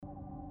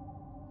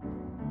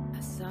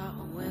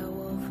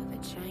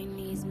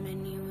Chinese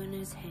menu in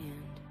his hand.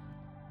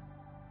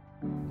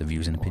 The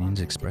views and opinions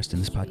expressed in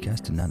this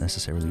podcast do not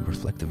necessarily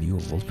reflect the view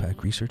of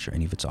Wolfpack Research or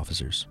any of its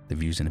officers. The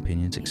views and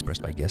opinions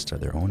expressed by guests are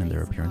their own, and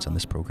their appearance on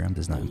this program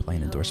does not imply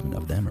an endorsement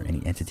of them or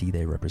any entity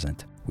they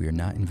represent. We are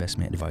not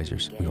investment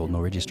advisors. We hold no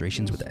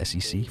registrations with the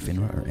SEC,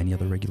 FINRA, or any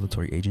other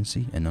regulatory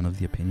agency, and none of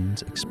the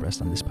opinions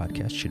expressed on this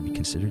podcast should be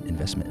considered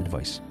investment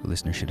advice. The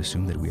listener should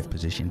assume that we have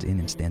positions in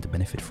and stand to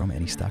benefit from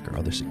any stock or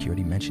other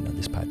security mentioned on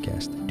this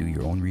podcast. Do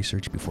your own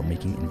research before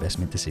making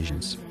investment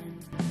decisions.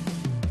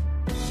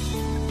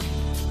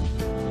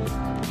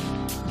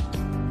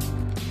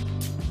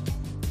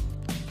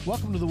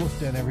 Welcome to the Wolf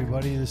Den,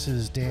 everybody. This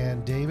is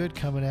Dan David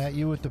coming at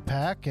you with the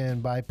pack,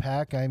 and by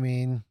pack I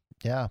mean,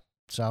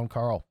 Sound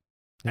Carl.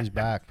 He's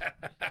back.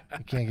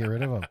 You can't get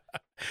rid of him.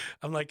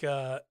 I'm like,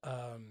 yeah,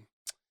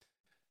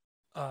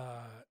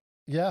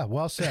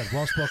 well said,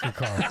 well spoken,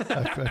 Carl.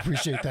 I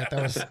appreciate that.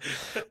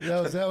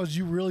 That was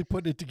you really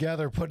putting it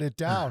together, putting it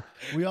down.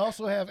 We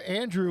also have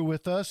Andrew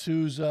with us,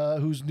 who's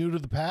new to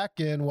the pack,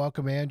 and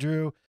welcome,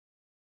 Andrew.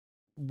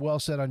 Well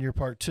said on your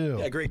part too.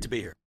 Yeah, great to be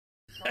here.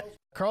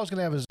 Carl's going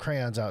to have his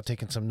crayons out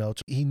taking some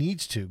notes. He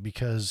needs to,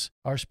 because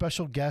our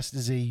special guest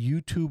is a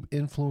YouTube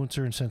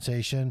influencer and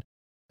sensation,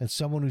 and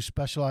someone who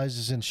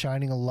specializes in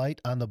shining a light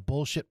on the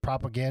bullshit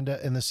propaganda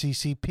in the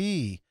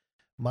CCP.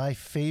 My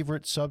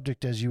favorite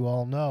subject, as you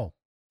all know.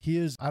 He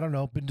is,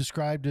 been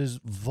described as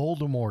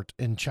Voldemort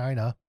in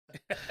China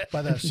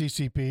by the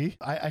CCP.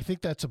 I think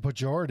that's a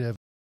pejorative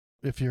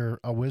if you're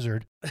a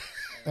wizard.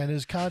 And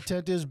his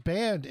content is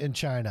banned in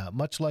China,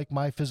 much like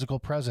my physical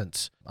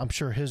presence. I'm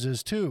sure his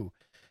is too.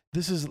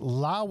 This is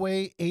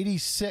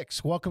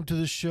Laowhy86. Welcome to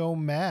the show,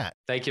 Matt.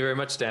 Thank you very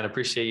much, Dan.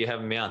 Appreciate you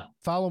having me on.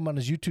 Follow him on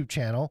his YouTube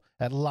channel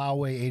at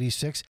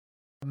Laowhy86.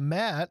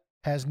 Matt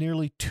has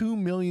nearly 2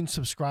 million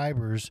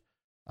subscribers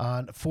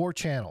on 4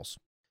 channels,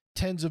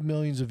 tens of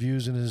millions of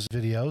views in his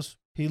videos.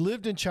 He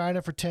lived in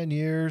China for 10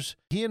 years.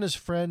 He and his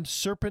friend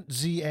Serpent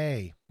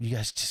ZA. You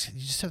guys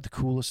just have the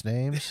coolest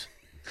names.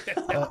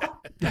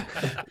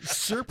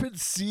 Serpent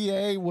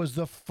ZA was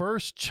the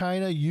first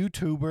China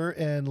YouTuber,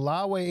 and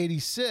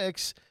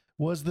Laowhy86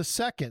 was the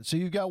second. So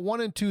you've got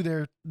 1 and 2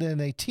 there. Then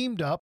they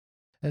teamed up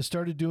and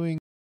started doing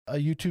a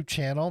YouTube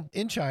channel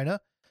in China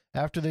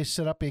after they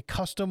set up a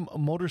custom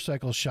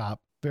motorcycle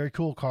shop. Very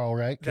cool, Carl,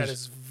 right? that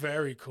is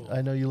very cool.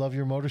 I know you love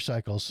your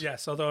motorcycles.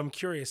 Yes, although I'm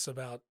curious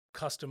about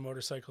custom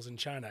motorcycles in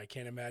China. I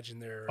can't imagine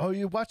they're... Oh,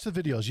 you watch the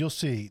videos. You'll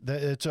see.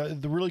 It's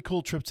the really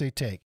cool trips they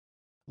take.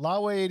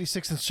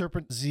 Laowhy86 and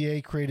Serpent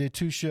ZA created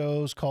 2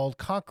 shows called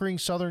Conquering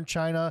Southern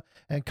China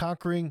and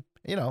Conquering,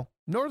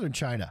 Northern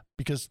China,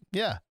 because,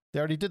 they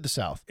already did the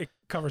South. It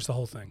covers the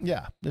whole thing.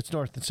 Yeah, it's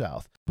North and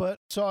South. But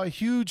saw a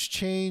huge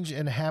change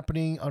in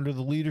happening under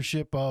the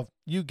leadership of,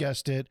 you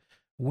guessed it,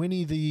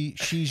 Whinny the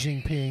Xi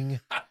Jinping.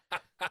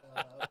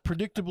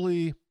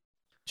 Predictably,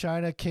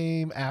 China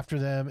came after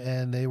them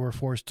and they were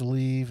forced to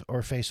leave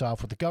or face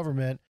off with the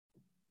government,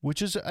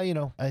 which is, I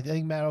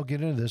think Matt will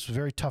get into this, a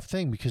very tough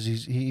thing because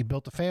he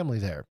built a family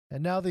there.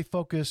 And now they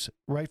focus,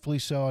 rightfully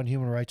so, on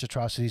human rights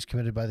atrocities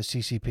committed by the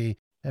CCP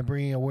and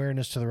bringing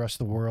awareness to the rest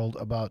of the world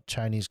about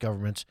Chinese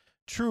government's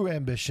true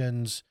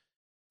ambitions.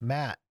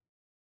 Matt,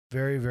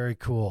 very, very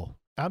cool.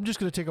 I'm just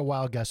going to take a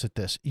wild guess at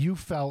this. You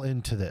fell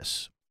into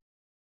this.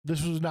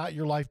 This was not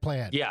your life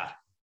plan. Yeah,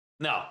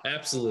 no,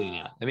 absolutely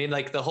not. I mean,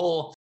 like the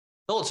whole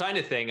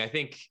China thing, I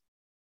think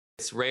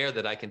it's rare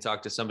that I can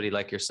talk to somebody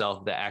like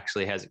yourself that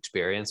actually has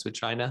experience with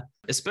China,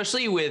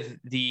 especially with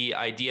the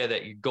idea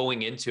that you're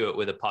going into it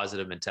with a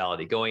positive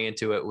mentality, going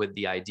into it with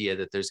the idea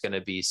that there's going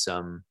to be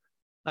some,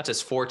 not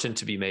just fortune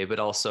to be made, but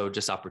also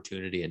just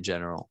opportunity in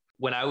general.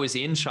 When I was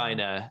in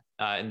China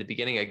in the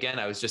beginning, again,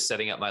 I was just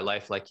setting up my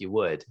life like you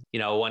would.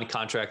 One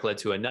contract led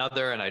to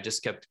another, and I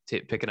just kept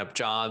picking up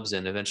jobs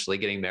and eventually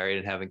getting married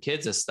and having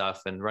kids and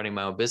stuff and running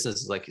my own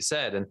businesses, like you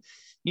said. And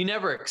you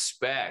never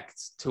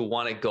expect to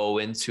want to go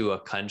into a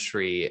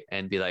country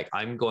and be like,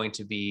 I'm going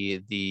to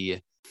be the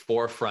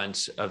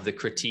forefront of the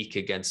critique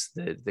against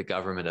the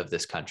government of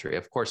this country.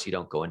 Of course, you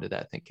don't go into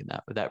that thinking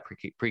that with that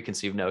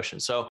preconceived notion.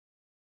 So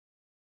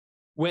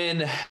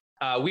when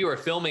we were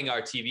filming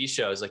our TV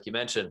shows, like you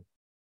mentioned,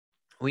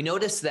 we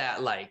noticed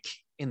that like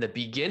in the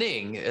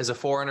beginning, as a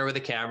foreigner with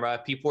a camera,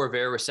 people were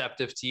very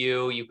receptive to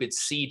you. You could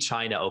see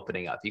China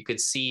opening up. You could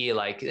see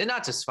like, and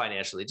not just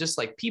financially, just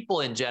like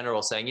people in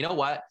general saying, you know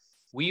what?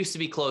 We used to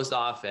be closed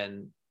off,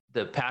 and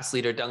the past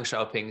leader, Deng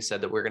Xiaoping,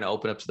 said that we're going to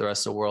open up to the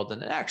rest of the world.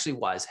 And it actually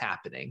was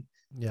happening.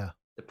 Yeah.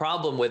 The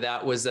problem with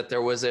that was that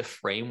there was a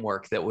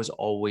framework that was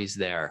always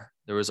there.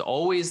 There was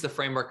always the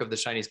framework of the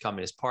Chinese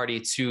Communist Party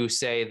to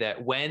say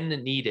that when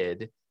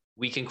needed,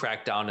 we can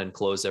crack down and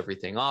close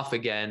everything off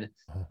again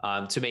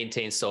to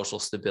maintain social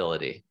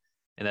stability.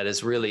 And that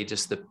is really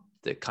just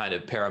the kind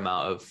of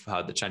paramount of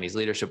how the Chinese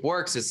leadership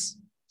works. It's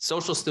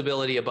social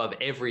stability above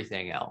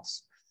everything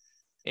else.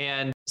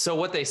 And so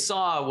what they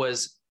saw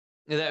was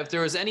that if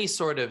there was any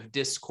sort of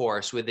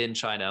discourse within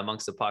China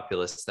amongst the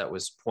populace that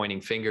was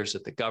pointing fingers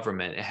at the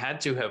government, it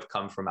had to have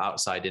come from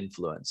outside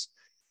influence.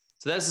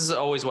 So this is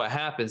always what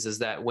happens, is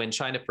that when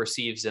China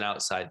perceives an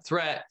outside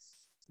threat,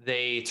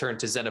 they turned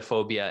to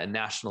xenophobia and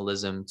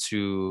nationalism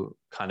to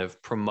kind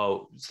of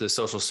promote the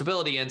social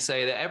stability and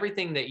say that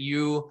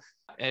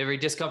every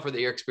discomfort that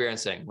you're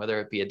experiencing, whether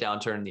it be a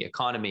downturn in the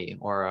economy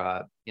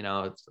or,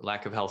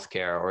 lack of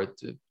healthcare or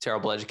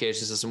terrible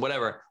education system,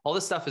 whatever, all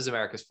this stuff is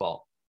America's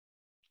fault.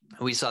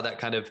 We saw that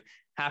kind of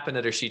happen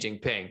under Xi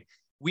Jinping.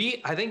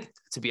 I think,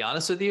 to be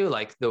honest with you,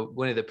 like the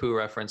Whinny the Poo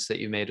reference that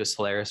you made was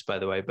hilarious, by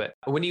the way. But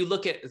when you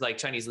look at like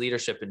Chinese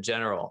leadership in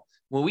general,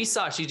 when we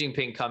saw Xi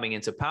Jinping coming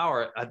into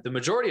power, the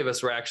majority of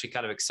us were actually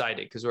kind of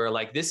excited because we were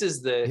like, this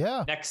is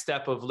the next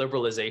step of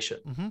liberalization.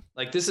 Mm-hmm.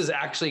 Like, this is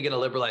actually going to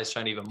liberalize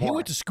China even more. He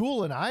went to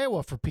school in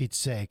Iowa, for Pete's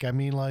sake. I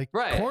mean, like,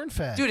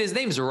 corn-fed. Dude, his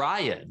name's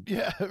Ryan.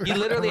 Yeah. He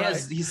literally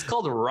he's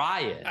called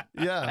Ryan.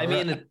 Yeah. I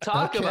mean,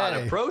 talk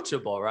about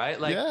approachable, right?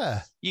 Like,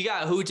 you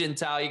got Hu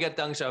Jintao, you got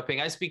Deng Xiaoping.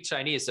 I speak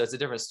Chinese, so it's a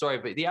different story.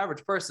 But the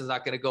average person is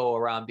not going to go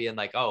around being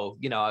like, oh,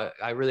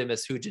 I really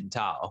miss Hu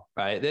Jintao,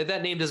 right?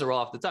 That name doesn't roll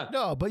off the tongue.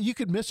 No, but you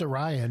could miss a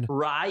Ryan.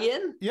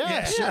 Ryan?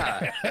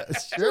 Yeah.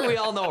 Sure, we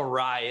all know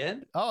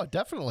Ryan. Oh,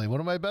 definitely. One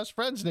of my best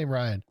friends named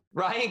Ryan.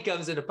 Ryan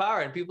comes into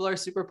power and people are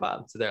super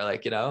pumped. They're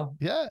like,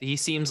 he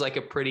seems like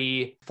a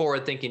pretty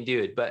forward-thinking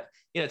dude. But,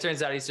 it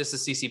turns out he's just a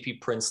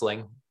CCP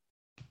princeling.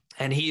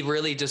 And he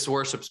really just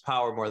worships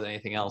power more than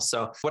anything else.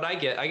 So what I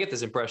get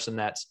this impression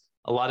that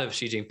a lot of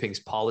Xi Jinping's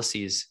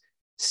policies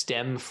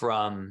stem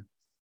from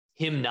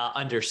him not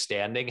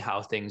understanding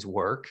how things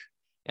work.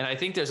 And I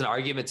think there's an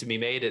argument to be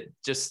made at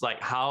just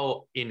like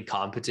how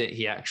incompetent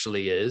he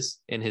actually is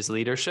in his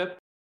leadership.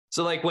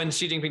 So like when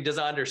Xi Jinping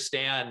doesn't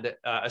understand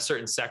a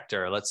certain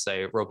sector, let's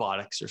say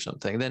robotics or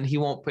something, then he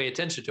won't pay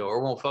attention to it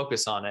or won't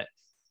focus on it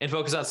and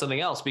focus on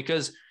something else,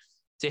 because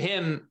to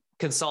him,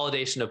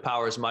 consolidation of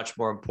power is much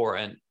more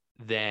important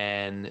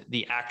than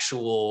the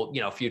actual,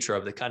 future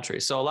of the country.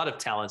 So a lot of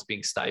talent's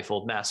being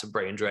stifled, massive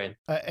brain drain.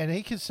 And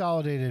he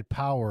consolidated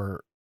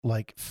power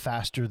like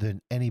faster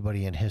than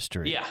anybody in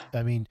history. Yeah.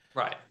 I mean,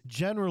 right.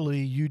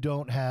 Generally, you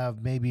don't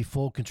have maybe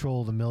full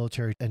control of the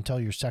military until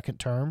your second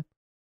term.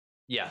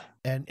 Yeah.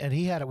 And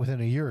he had it within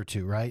a year or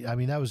two, right? I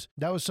mean, that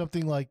was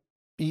something like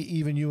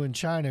even you in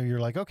China, you're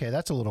like, okay,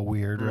 that's a little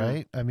weird,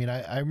 right? I mean,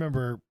 I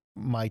remember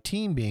my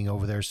team being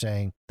over there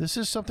saying, this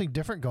is something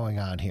different going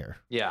on here.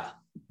 Yeah.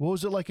 What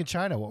was it like in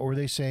China? What were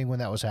they saying when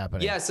that was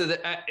happening? Yeah. So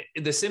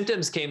the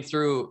symptoms came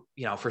through,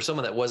 for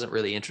someone that wasn't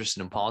really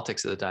interested in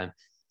politics at the time,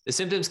 the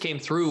symptoms came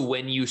through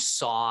when you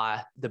saw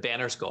the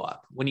banners go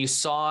up. When you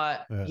saw,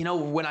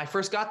 when I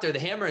first got there, the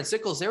hammer and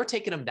sickles, they were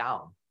taking them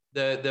down.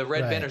 The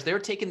red banners, they were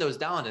taking those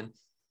down. And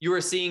you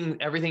were seeing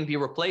everything be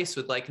replaced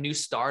with like new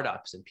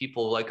startups and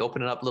people like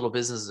opening up little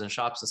businesses and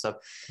shops and stuff.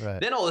 Right.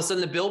 Then all of a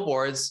sudden the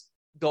billboards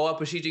go up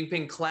with Xi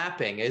Jinping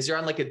clapping as you're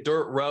on like a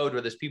dirt road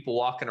where there's people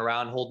walking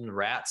around holding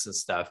rats and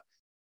stuff.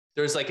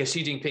 There's like a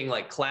Xi Jinping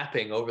like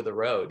clapping over the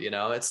road,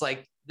 it's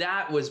like,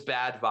 that was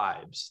bad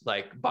vibes.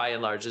 Like by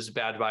and large, it's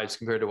bad vibes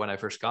compared to when I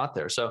first got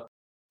there. So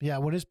yeah,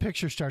 when his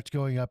picture starts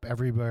going up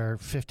everywhere,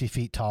 50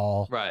 feet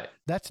tall. Right.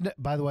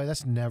 By the way,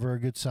 that's never a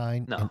good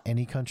sign in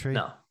any country.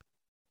 No.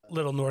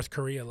 Little North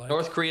Korea like.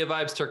 North Korea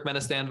vibes,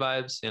 Turkmenistan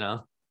vibes,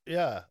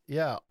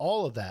 Yeah,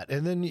 all of that.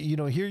 And then,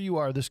 here you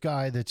are, this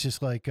guy that's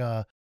just like,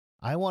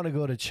 I want to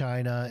go to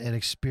China and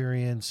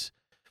experience,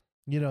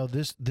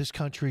 this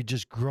country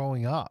just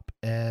growing up.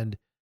 And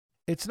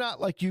it's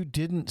not like you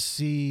didn't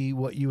see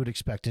what you would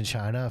expect in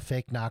China,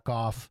 fake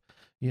knockoff,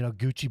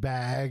 Gucci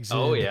bags.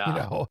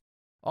 And,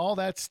 all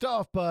that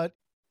stuff. But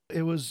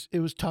it was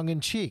tongue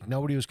in cheek.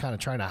 Nobody was kind of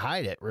trying to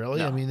hide it, really.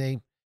 No. I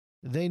mean,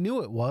 they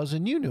knew it was,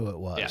 and you knew it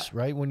was,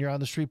 right? When you're on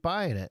the street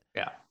buying it.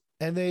 Yeah.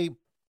 And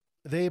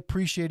they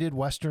appreciated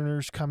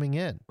Westerners coming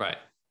in. Right.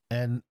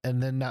 And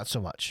then not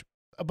so much.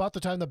 About the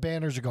time the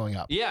banners are going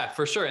up. Yeah,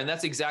 for sure. And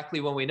that's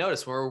exactly when we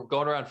noticed when we were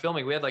going around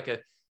filming. We had like a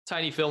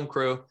tiny film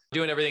crew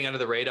doing everything under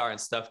the radar and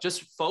stuff,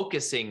 just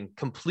focusing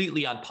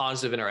completely on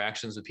positive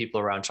interactions with people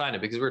around China,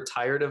 because we're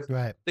tired of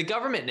the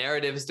government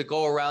narrative is to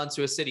go around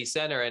to a city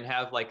center and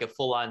have like a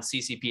full-on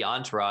CCP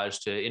entourage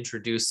to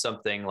introduce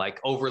something like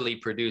overly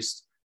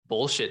produced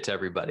bullshit to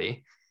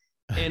everybody.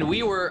 And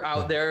we were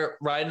out there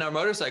riding our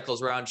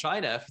motorcycles around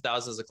China for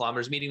thousands of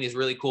kilometers, meeting these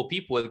really cool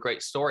people with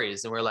great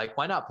stories. And we're like,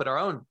 why not put our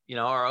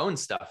own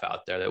stuff out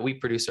there that we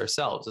produce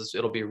ourselves?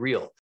 It'll be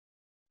real.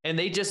 And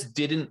they just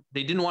didn't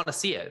want to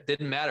see it. It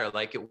didn't matter.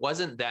 Like, it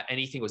wasn't that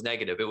anything was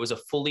negative. It was a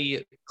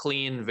fully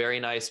clean, very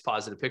nice,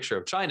 positive picture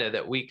of China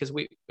it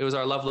was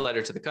our love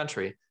letter to the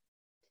country.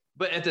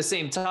 But at the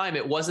same time,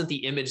 it wasn't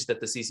the image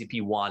that the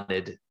CCP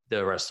wanted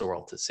the rest of the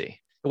world to see.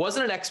 It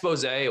wasn't an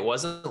expose. It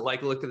wasn't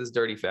like, look at this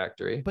dirty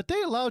factory. But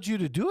they allowed you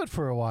to do it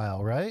for a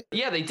while, right?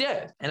 Yeah, they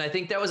did. And I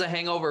think that was a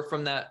hangover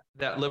from that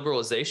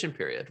liberalization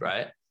period,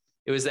 right?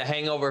 It was a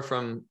hangover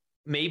from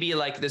maybe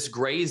like this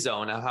gray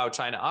zone of how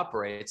China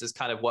operates is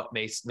kind of what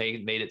made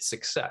its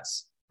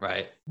success,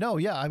 right? No,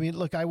 yeah. I mean,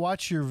 look, I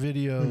watch your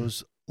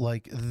videos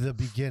like the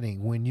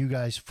beginning when you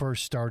guys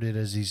first started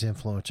as these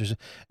influencers,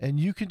 and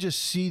you can just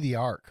see the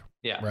arc,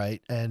 right?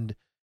 And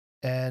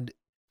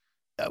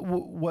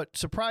what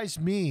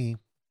surprised me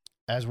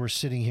as we're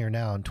sitting here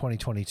now in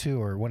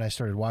 2022, or when I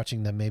started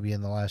watching them maybe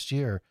in the last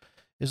year,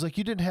 is like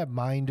you didn't have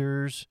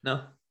minders.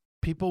 No.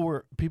 People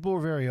were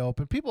very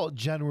open. People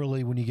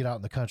generally, when you get out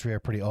in the country, are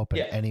pretty open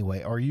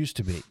anyway, or used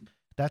to be.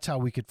 That's how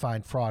we could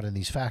find fraud in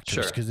these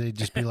factories, because they'd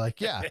just be like,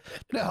 yeah,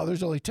 no,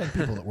 there's only 10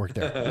 people that work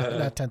there,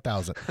 not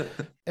 10,000.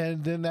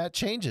 And then that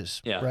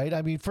changes, right?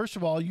 I mean, first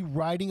of all, you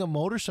riding a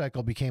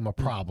motorcycle became a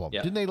problem.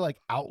 Yeah. Didn't they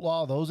like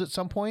outlaw those at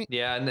some point?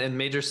 Yeah, and in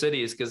major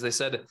cities, because they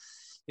said,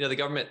 the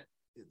government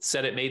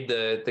said it made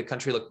the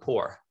country look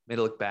poor, made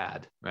it look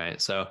bad, right?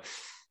 So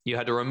you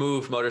had to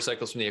remove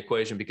motorcycles from the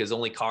equation because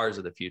only cars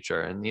are the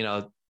future. And,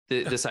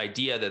 this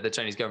idea that the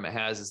Chinese government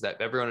has is that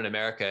everyone in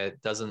America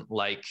doesn't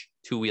like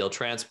two-wheel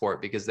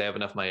transport because they have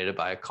enough money to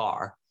buy a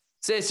car.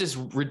 So it's just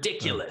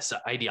ridiculous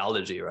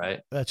ideology, right?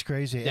 That's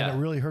crazy. Yeah. And it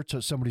really hurts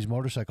somebody's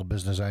motorcycle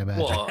business, I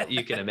imagine. Well,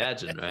 you can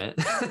imagine, right?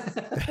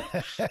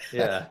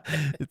 Yeah.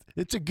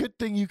 It's a good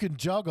thing you can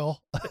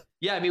juggle.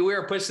 Yeah. I mean, we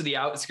were pushed to the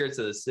outskirts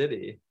of the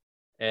city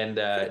and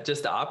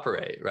just to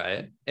operate,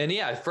 right? And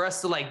yeah, for us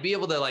to like be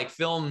able to like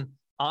film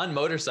on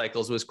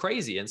motorcycles was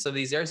crazy. In some of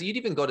these areas, you'd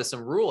even go to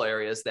some rural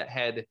areas that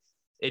had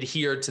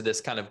adhered to this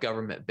kind of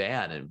government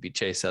ban and be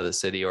chased out of the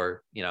city,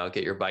 or,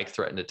 get your bike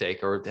threatened to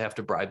take, or have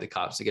to bribe the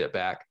cops to get it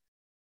back.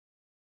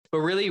 But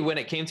really when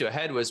it came to a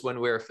head was when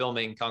we were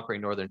filming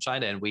Conquering Northern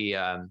China, and we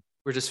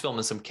were just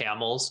filming some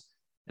camels.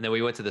 And then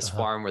we went to this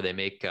farm where they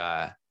make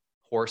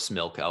horse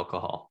milk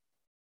alcohol.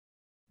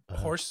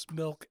 Horse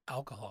milk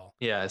alcohol.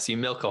 Yeah. So you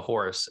milk a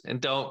horse, and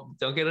don't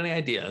get any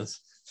ideas.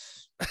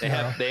 They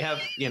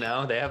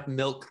have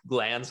milk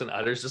glands and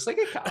udders just like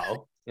a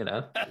cow,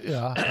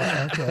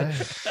 Yeah. Okay.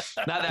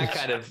 Not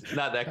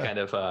that kind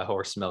of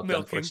horse milk,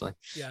 milking. Unfortunately.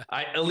 Yeah.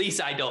 At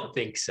least I don't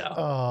think so.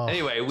 Oh,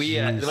 anyway,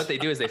 what they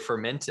do is they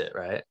ferment it,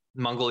 right?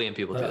 Mongolian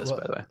people do this,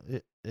 by the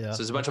way. Yeah. So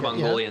there's a bunch of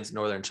Mongolians in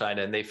northern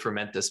China, and they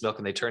ferment this milk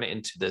and they turn it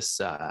into this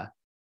kind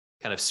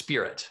of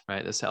spirit,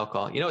 right? This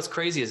alcohol. What's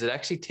crazy is it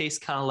actually tastes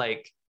kind of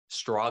like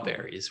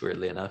strawberries,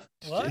 weirdly enough.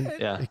 What?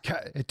 Yeah.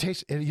 It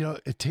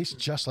tastes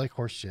just like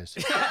horse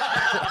jizz.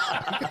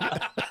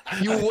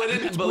 You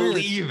wouldn't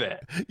believe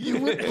it. You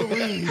wouldn't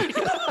believe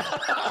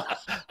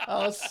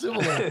how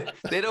similar.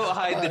 They don't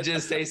hide the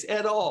jizz taste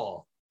at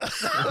all.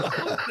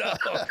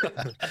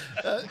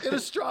 In a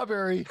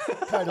strawberry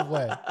kind of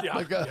way.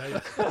 Yeah.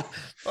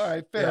 All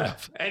right, fair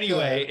enough.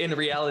 Anyway, in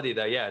reality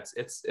though,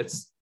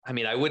 it's I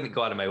mean, I wouldn't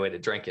go out of my way to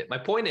drink it. My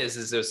point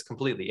is it was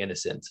completely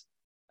innocent.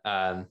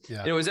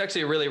 It was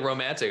actually really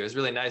romantic. It was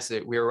really nice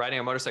that we were riding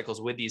our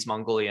motorcycles with these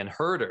Mongolian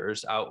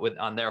herders out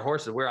on their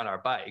horses. We're on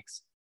our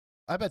bikes.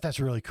 I bet that's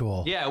really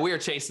cool. Yeah, we were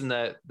chasing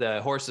the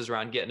horses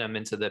around, getting them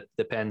into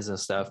the pens and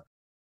stuff.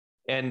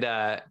 And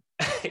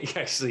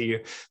actually, you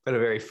put a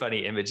very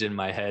funny image in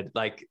my head.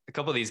 Like a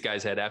couple of these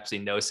guys had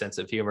absolutely no sense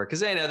of humor, because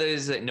they know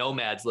there's like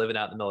nomads living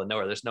out in the middle of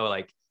nowhere. There's no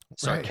like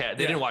sarcasm. Right.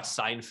 They didn't watch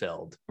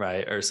Seinfeld,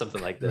 right, or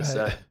something like this.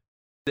 Right.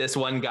 This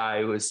one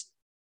guy was.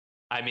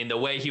 I mean, the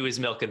way he was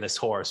milking this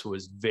horse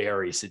was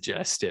very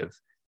suggestive.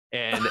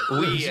 And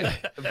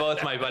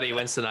both my buddy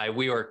Winston and I,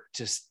 we were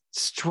just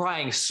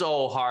trying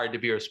so hard to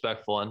be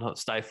respectful and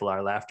stifle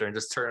our laughter and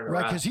just turn around.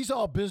 Right, because he's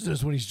all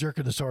business when he's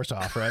jerking this horse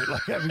off, right?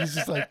 Like, I mean, he's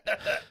just like...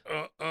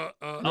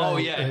 Oh,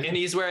 yeah. Right. And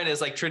he's wearing his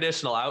like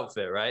traditional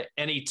outfit, right?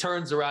 And he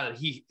turns around and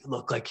he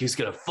looked like he was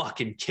going to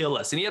fucking kill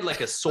us. And he had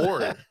like a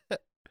sword.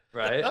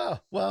 Right. Oh,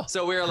 well,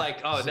 so we were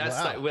like, oh,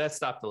 let's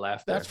stop the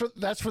laughter.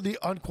 That's for the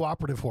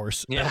uncooperative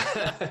horse. Yeah.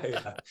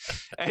 Yeah.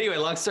 Anyway,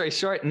 long story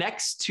short,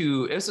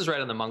 this is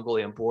right on the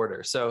Mongolian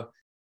border. So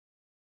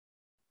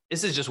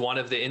this is just one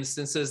of the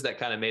instances that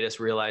kind of made us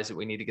realize that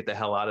we need to get the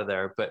hell out of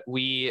there. But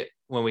when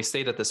we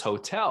stayed at this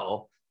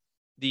hotel,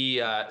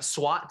 the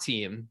SWAT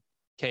team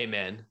came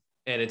in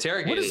and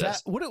interrogated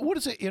us. What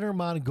does an Inner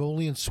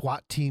Mongolian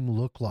SWAT team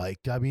look like?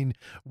 I mean,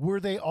 were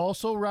they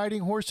also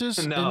riding horses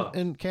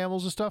and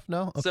camels and stuff?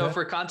 No. Okay. So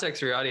for context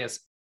for your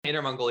audience,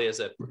 Inner Mongolia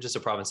is just a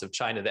province of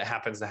China that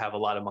happens to have a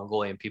lot of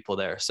Mongolian people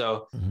there.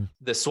 So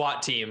the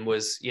SWAT team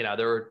was,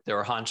 there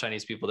were Han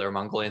Chinese people, there were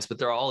Mongolians, but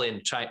they're all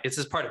in China. It's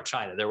just part of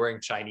China. They're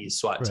wearing Chinese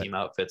SWAT team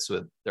outfits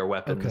with their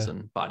weapons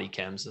and body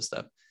cams and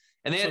stuff.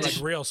 And they had like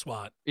real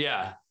SWAT.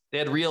 Yeah. They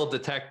had real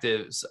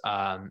detectives,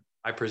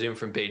 I presume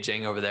from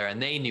Beijing over there,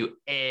 and they knew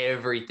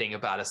everything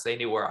about us. They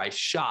knew where I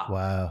shop.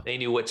 Wow. They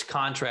knew which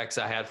contracts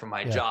I had for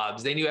my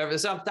jobs. They knew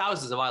everything. I'm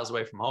thousands of miles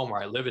away from home where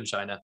I live in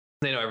China.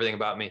 They know everything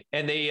about me.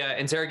 And they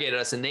interrogated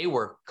us, and they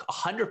were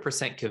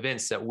 100%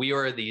 convinced that we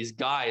were these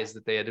guys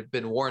that they had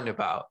been warned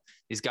about,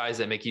 these guys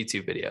that make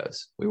YouTube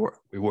videos. We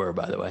were,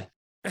 by the way.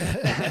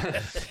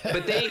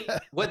 But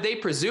what they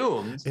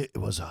presumed it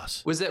was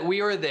us was that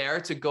we were there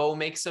to go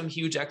make some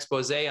huge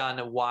expose on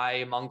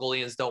why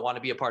Mongolians don't want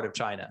to be a part of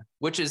China,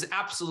 which is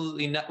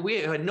absolutely not. We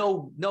had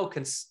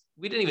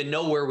we didn't even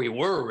know where we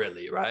were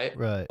really, right?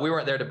 Right. We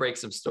weren't there to break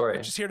some story.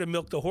 We're just here to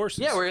milk the horses.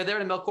 Yeah, we're there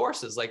to milk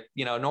horses like,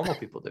 normal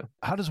people do.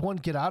 How does one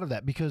get out of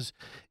that? Because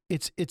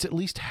it's at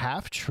least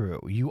half true.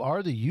 You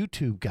are the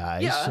YouTube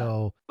guy,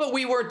 so... But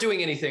we weren't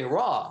doing anything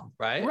wrong,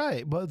 right?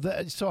 Right,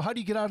 but so how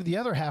do you get out of the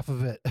other half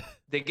of it?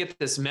 They get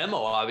this memo,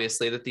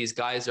 obviously, that these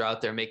guys are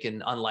out there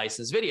making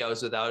unlicensed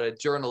videos without a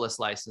journalist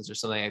license or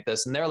something like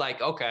this. And they're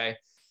like, okay,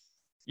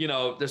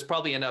 there's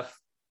probably enough,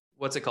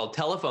 what's it called,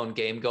 telephone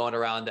game going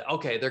around that,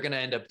 okay, they're going to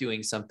end up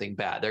doing something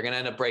bad. They're going to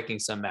end up breaking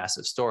some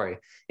massive story.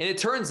 And it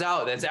turns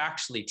out that's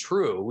actually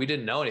true. We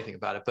didn't know anything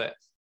about it, but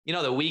the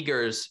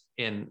Uyghurs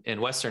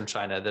in Western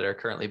China that are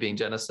currently being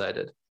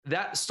genocided,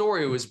 that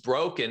story was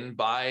broken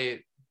by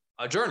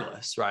a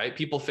journalist, right?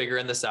 People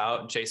figuring this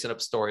out and chasing up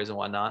stories and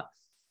whatnot.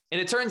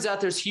 And it turns out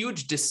there's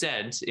huge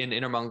dissent in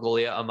Inner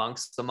Mongolia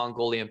amongst the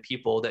Mongolian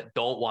people that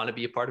don't want to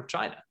be a part of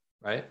China,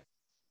 right?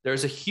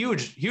 There's a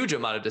huge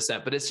amount of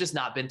dissent, but it's just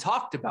not been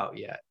talked about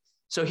yet.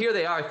 So here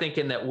they are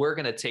thinking that we're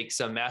going to take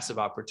some massive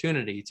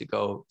opportunity to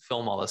go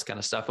film all this kind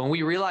of stuff. And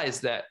we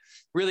realized that,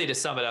 really, to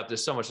sum it up,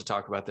 there's so much to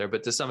talk about there,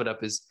 but to sum it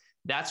up is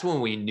that's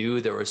when we knew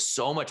there was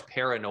so much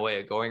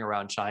paranoia going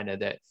around China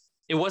that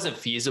it wasn't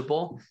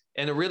feasible.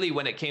 And really,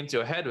 when it came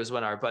to a head was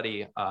when our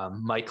buddy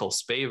Michael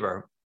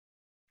Spavor,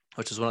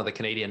 which is one of the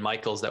Canadian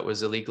Michaels that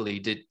was illegally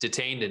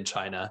detained in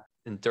China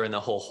and during the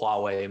whole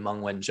Huawei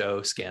Meng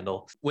Wanzhou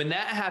scandal. When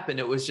that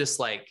happened, it was just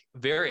like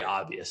very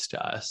obvious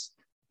to us.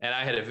 And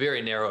I had a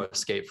very narrow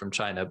escape from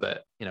China,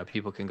 but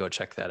people can go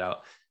check that out.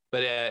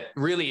 But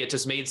really, it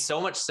just made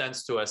so much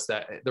sense to us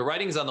that the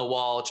writing's on the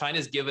wall.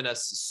 China's given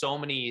us so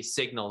many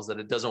signals that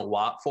it doesn't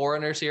want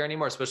foreigners here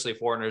anymore, especially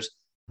foreigners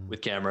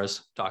with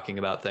cameras talking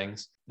about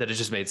things, that it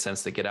just made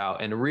sense to get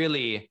out. And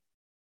really,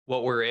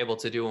 what we were able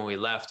to do when we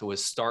left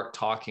was start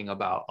talking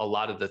about a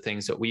lot of the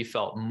things that we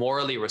felt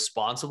morally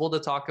responsible to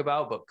talk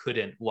about, but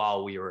couldn't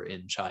while we were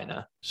in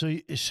China. So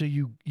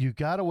you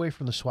got away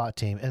from the SWAT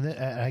team, and then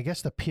and I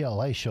guess the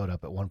PLA showed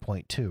up at one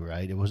point too,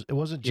 right? It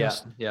wasn't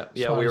just yeah. SWAT,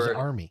 We it was were the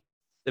Army.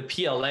 The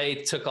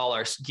PLA took all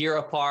our gear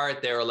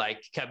apart. They were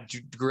like,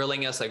 kept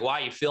grilling us, like,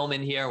 "Why are you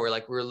filming here?" We're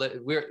like,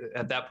 we're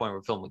at that point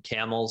we're filming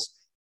camels.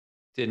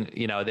 They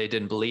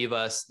didn't believe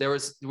us. We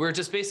were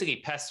just basically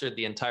pestered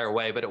the entire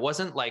way, but it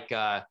wasn't like,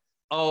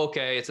 oh,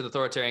 okay, it's an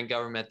authoritarian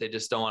government. They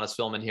just don't want us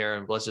filming here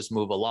and let's just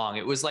move along.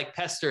 It was like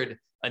pestered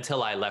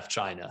until I left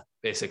China,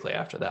 basically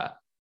after that.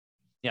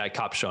 Yeah,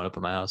 cops showing up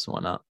at my house and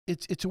whatnot.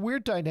 It's a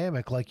weird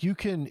dynamic. Like you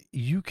can't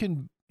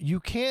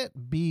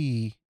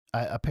be,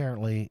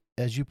 apparently,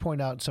 as you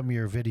point out in some of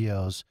your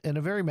videos, in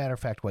a very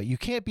matter-of-fact way, you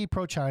can't be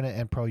pro-China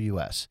and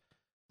pro-U.S.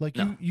 Like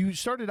no. you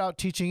started out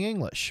teaching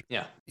English.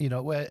 Yeah.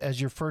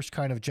 As your first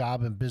kind of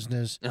job in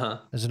business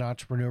as an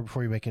entrepreneur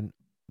before you're making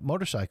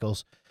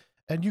motorcycles.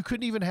 And you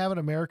couldn't even have an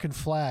American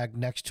flag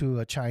next to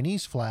a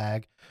Chinese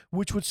flag,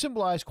 which would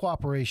symbolize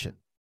cooperation.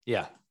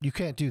 Yeah. You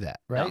can't do that,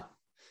 right? No.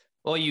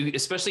 Well, you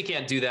especially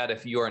can't do that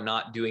if you are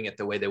not doing it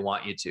the way they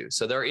want you to.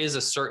 So there is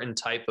a certain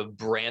type of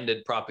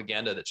branded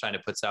propaganda that China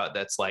puts out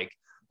that's like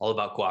all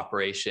about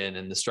cooperation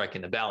and the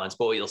striking the balance.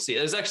 But what you'll see,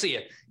 there's actually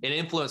an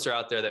influencer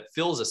out there that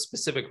fills a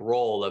specific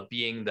role of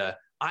being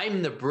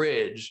I'm the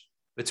bridge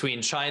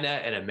between China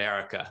and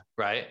America,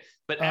 right?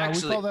 But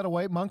actually, we call that a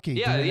white monkey.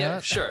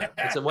 Yeah, sure.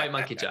 It's a white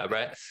monkey job,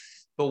 right?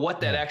 But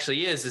what that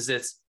actually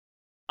is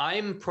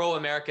I'm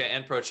pro-America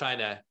and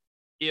pro-China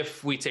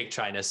if we take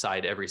China's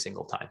side every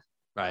single time,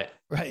 right?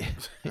 Right.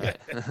 Yeah.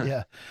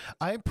 Yeah.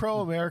 I'm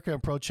pro-America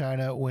and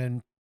pro-China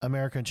when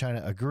America and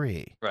China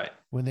agree. Right.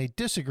 When they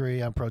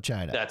disagree, I'm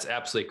pro-China. That's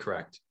absolutely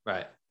correct.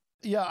 Right.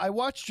 Yeah, I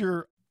watched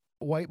your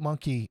white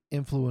monkey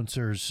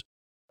influencers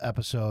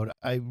episode.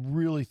 I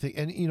really think,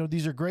 and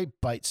these are great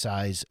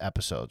bite-sized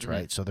episodes,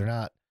 right? So they're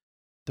not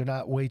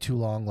way too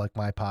long like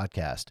my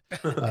podcast.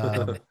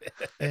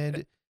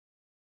 And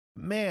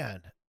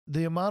man,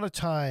 the amount of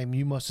time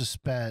you must have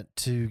spent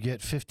to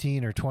get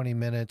 15 or 20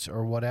 minutes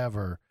or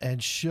whatever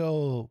and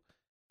show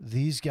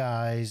these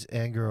guys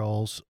and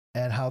girls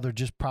and how they're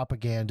just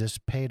propagandists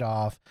paid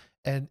off.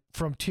 And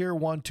from tier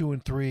 1, 2,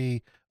 and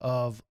 3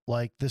 of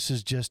like, this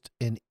is just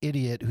an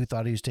idiot who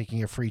thought he was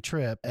taking a free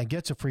trip and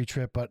gets a free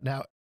trip. But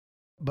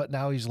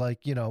now he's like,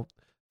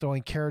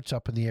 throwing carrots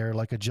up in the air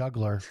like a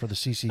juggler for the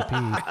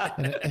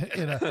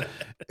CCP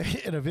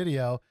in a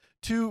video,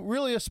 to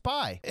really a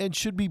spy and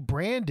should be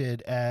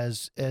branded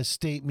as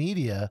state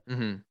media.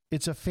 Mm-hmm.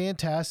 It's a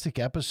fantastic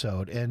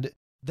episode, and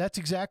that's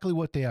exactly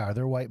what they are.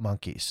 They're white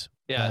monkeys.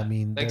 Yeah, I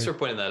mean, thanks for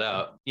pointing that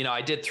out.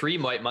 I did 3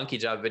 white monkey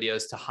job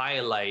videos to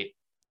highlight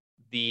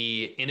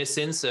the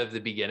innocence of the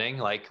beginning.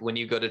 Like when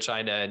you go to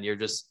China and you're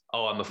just,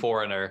 oh, I'm a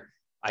foreigner,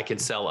 I can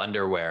sell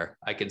underwear.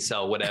 I can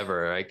sell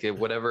whatever.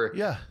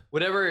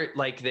 Whatever.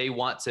 Like they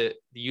want to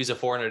use a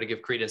foreigner to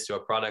give credence to a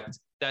product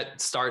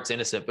that starts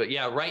innocent. But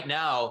yeah, right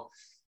now,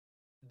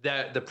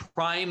 the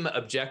prime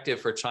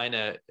objective for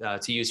China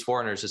to use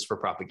foreigners is for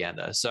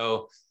propaganda.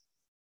 So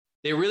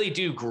they really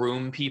do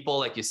groom people,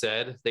 like you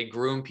said. They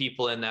groom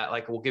people in that,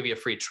 like, we'll give you a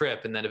free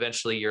trip, and then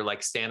eventually you're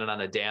like standing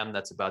on a dam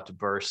that's about to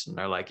burst, and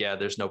they're like, yeah,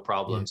 there's no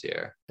problems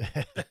here.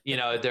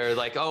 They're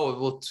like,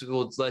 oh,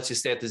 we'll let you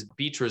stay at this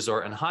beach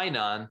resort in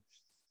Hainan,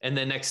 and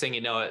then next thing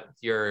you know it,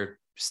 you're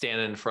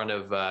standing in front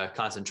of a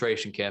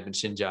concentration camp in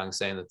Xinjiang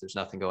saying that there's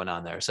nothing going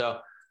on there. So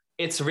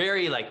it's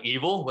very like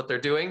evil what they're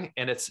doing,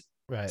 and it's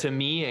to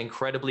me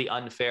incredibly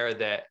unfair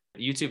that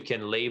YouTube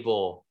can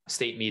label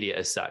state media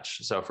as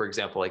such. So for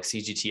example, like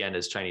CGTN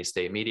is Chinese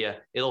state media.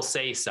 It'll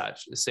say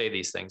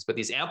these things, but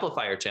these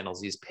amplifier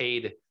channels, these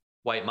paid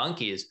white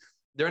monkeys,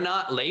 they're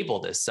not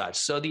labeled as such.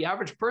 So the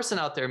average person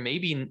out there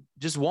maybe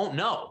just won't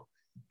know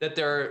that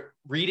they're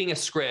reading a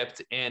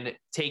script and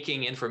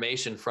taking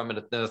information from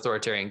an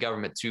authoritarian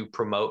government to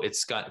promote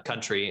its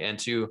country and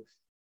to,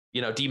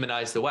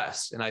 demonize the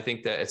West. And I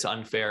think that it's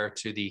unfair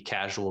to the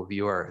casual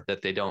viewer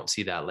that they don't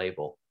see that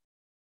label.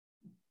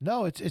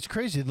 No, it's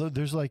crazy.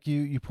 There's like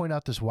you point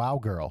out this Wow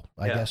Girl,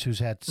 I guess, who's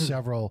had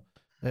several,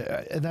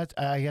 and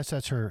I guess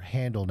that's her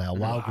handle now,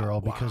 Wow Girl,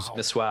 because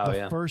Miss Wow,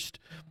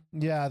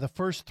 the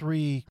first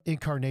 3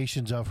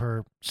 incarnations of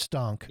her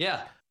stunk.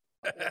 Yeah.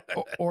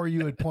 or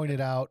you had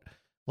pointed out,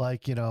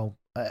 like,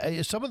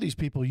 some of these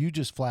people you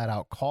just flat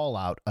out call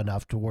out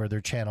enough to where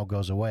their channel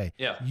goes away.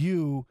 Yeah.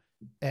 You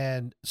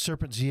and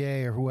Serpent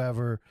ZA or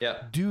whoever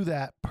do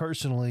that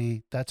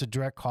personally. That's a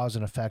direct cause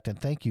and effect, and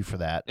thank you for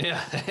that. Yeah.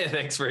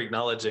 Thanks for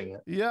acknowledging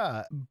it.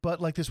 Yeah, but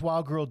like this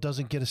Wild Girl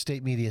doesn't get a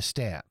state media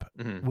stamp,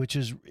 which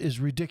is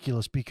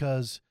ridiculous,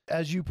 because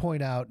as you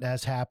point out, and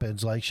as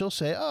happens, like she'll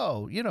say,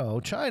 oh,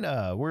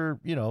 China, we're,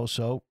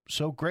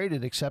 so great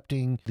at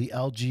accepting the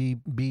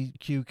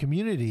LGBTQ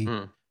community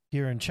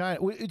here in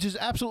China, which is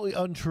absolutely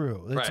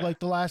untrue. It's like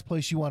the last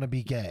place you want to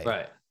be gay.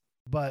 Right.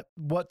 But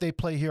what they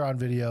play here on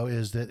video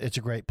is that it's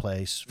a great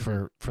place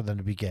for them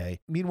to be gay.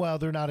 Meanwhile,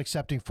 they're not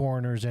accepting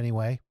foreigners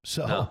anyway.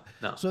 So,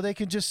 so they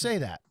can just say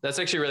that. That's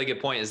actually a really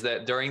good point, is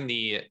that during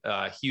the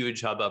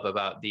huge hubbub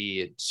about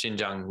the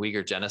Xinjiang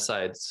Uyghur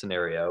genocide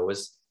scenario,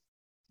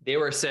 they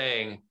were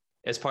saying,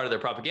 as part of their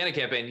propaganda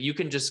campaign, you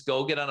can just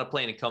go get on a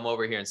plane and come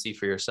over here and see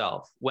for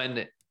yourself.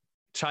 When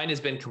China's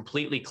been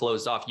completely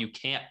closed off, you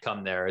can't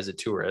come there as a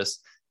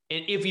tourist.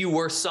 And if you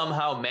were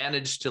somehow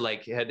managed to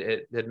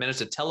had managed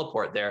to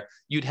teleport there,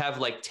 you'd have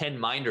like 10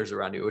 minders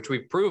around you, which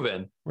we've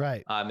proven.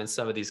 Right. In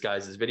some of these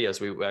guys' videos,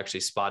 we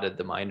actually spotted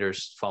the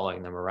minders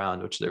following them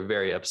around, which they're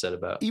very upset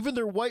about. Even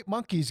their white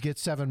monkeys get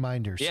 7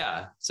 minders.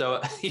 Yeah.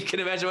 So you can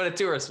imagine what a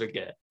tourist would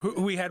get.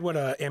 We had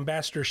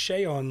Ambassador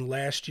Shea on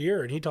last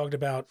year, and he talked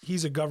about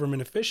he's a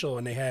government official,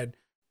 and they had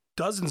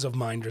dozens of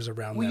minders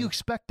around them. You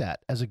expect that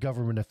as a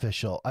government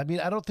official. I mean,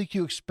 I don't think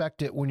you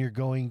expect it when you're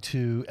going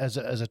to as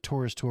a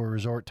tourist to a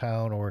resort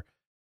town, or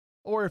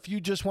if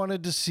you just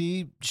wanted to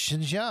see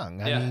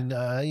Xinjiang.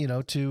 I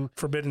mean, to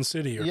Forbidden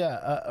City.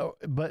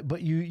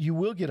 But you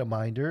will get a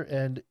minder,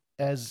 and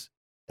as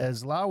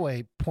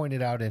Laowhy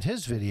pointed out in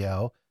his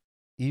video,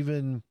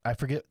 even I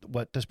forget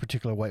what this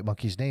particular white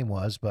monkey's name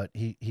was, but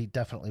he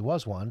definitely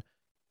was one.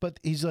 But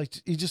he's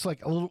just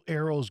like a little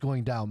arrows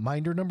going down.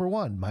 Minder number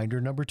 1, minder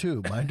number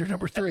 2, minder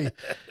number 3.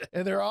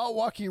 And they're all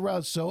walking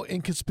around so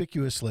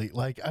inconspicuously.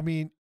 Like, I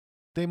mean,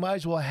 they might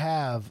as well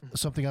have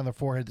something on their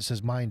forehead that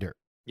says minder.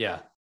 Yeah.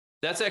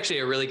 That's actually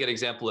a really good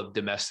example of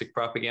domestic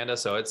propaganda.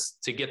 So it's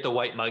to get the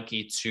white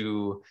monkey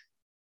to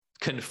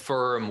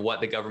confirm what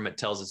the government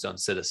tells its own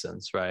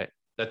citizens, right?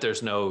 That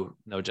there's no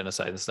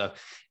genocide and stuff.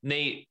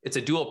 It's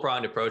a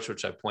dual-pronged approach,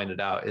 which I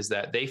pointed out, is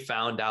that they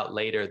found out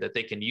later that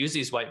they can use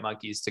these white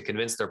monkeys to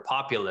convince their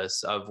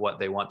populace of what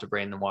they want to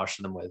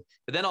brainwash them with.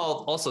 But then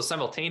I'll also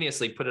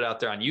simultaneously put it out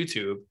there on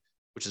YouTube,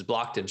 which is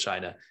blocked in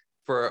China,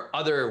 for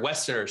other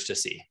Westerners to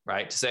see,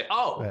 right? To say,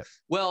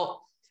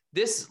 well,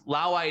 this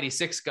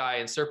Laowhy86 guy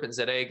and Serpent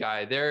ZA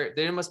guy,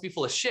 they must be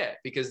full of shit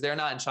because they're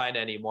not in China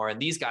anymore.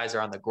 And these guys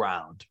are on the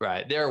ground,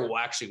 right? They're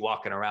actually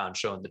walking around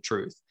showing the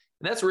truth.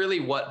 And that's really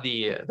what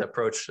the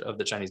approach of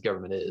the Chinese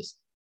government is.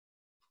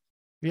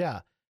 Yeah.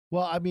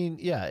 Well, I mean,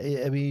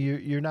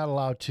 you're not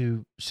allowed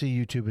to see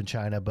YouTube in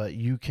China, but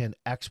you can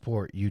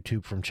export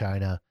YouTube from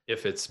China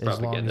if it's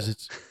propaganda.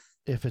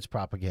 If it's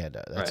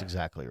propaganda. That's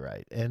exactly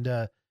right. And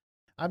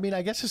I mean,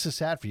 I guess this is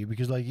sad for you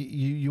because like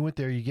you went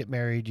there, you get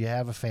married, you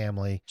have a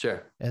family.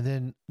 Sure. And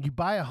then you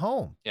buy a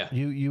home. Yeah.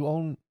 You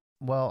own,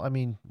 well, I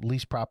mean,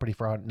 lease property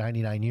for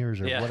 99 years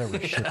or whatever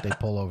shit they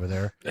pull over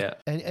there. Yeah.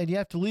 And you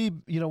have to leave.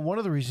 One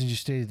of the reasons you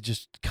stayed that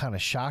just kind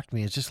of shocked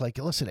me is just like,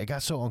 listen, it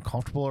got so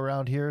uncomfortable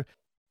around here.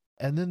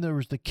 And then there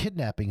was the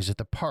kidnappings at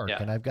the park,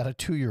 and I've got a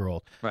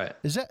 2-year-old. Right.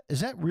 Is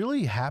that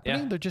really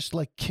happening? Yeah. They're just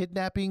like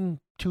kidnapping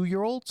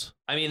 2-year-olds?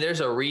 I mean, there's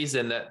a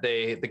reason that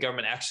the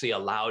government actually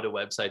allowed a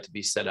website to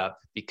be set up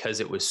because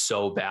it was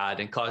so bad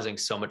and causing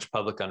so much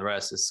public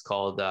unrest. It's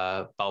called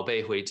宝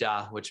贝回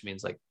家, which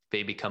means like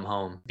baby come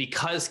home.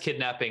 Because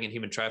kidnapping and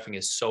human trafficking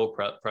is so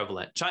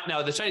prevalent.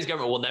 Now, the Chinese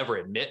government will never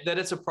admit that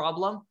it's a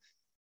problem,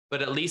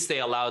 but at least they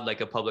allowed like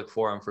a public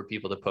forum for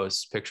people to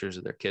post pictures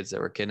of their kids that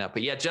were kidnapped.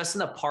 But yeah, just in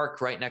the park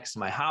right next to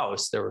my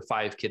house, there were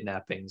 5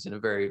 kidnappings in a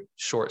very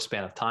short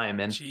span of time.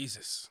 And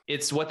Jesus,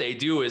 it's what they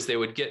do is they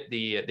would get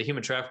the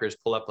human traffickers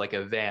pull up like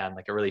a van,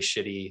 like a really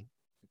shitty,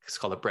 it's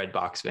called a bread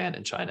box van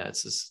in China.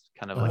 It's this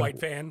kind of a like, white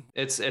van.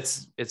 It's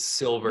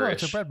silverish. No,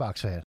 it's a bread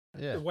box van.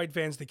 Yeah. The white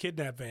van's the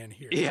kidnap van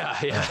here. Yeah.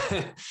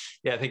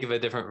 Yeah. Think of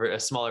a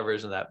smaller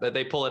version of that. But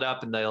they pull it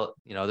up and there'll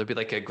be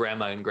like a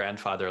grandma and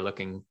grandfather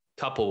looking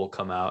couple will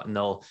come out and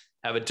they'll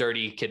have a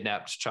dirty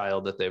kidnapped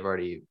child that they've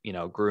already,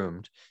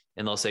 groomed.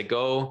 And they'll say,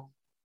 go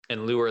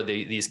and lure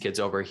these kids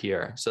over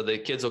here. So the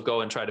kids will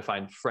go and try to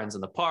find friends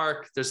in the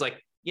park. There's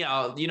like,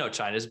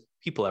 China's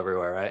people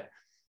everywhere, right?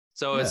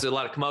 So it's a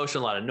lot of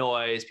commotion, a lot of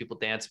noise, people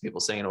dancing, people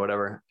singing or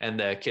whatever. And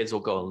the kids will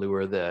go and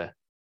lure the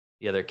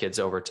the other kids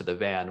over to the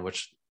van,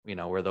 which,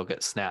 where they'll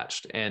get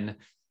snatched. And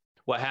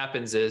what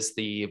happens is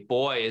the young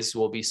boys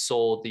will be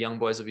sold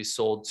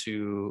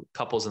to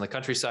couples in the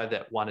countryside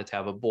that wanted to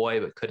have a boy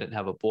but couldn't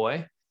have a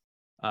boy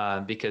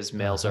because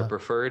males are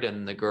preferred,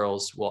 and the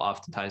girls will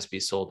oftentimes be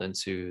sold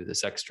into the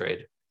sex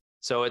trade.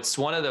 So it's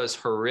one of those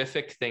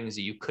horrific things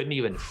that you couldn't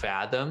even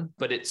fathom,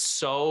 but it's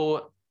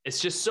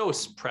just so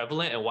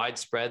prevalent and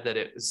widespread that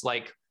it's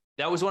like,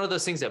 that was one of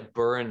those things that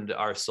burned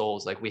our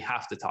souls. Like, we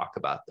have to talk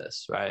about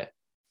this, right?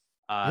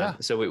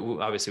 So we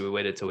obviously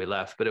waited till we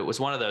left, but it was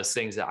one of those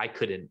things that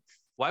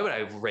why would I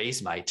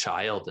raise my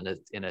child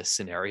in a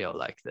scenario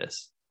like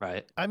this?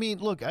 Right. I mean,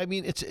 look,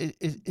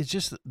 it's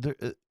just,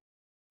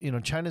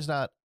 China's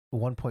not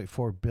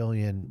 1.4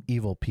 billion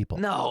evil people.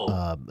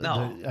 No.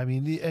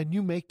 And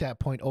you make that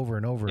point over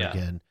and over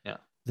again. Yeah.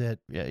 That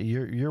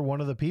you're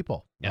one of the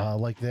people. Yeah.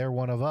 Like they're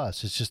one of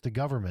us. It's just the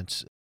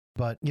governments.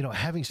 But,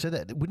 having said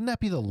that, wouldn't that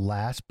be the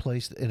last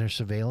place in a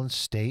surveillance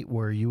state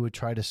where you would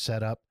try to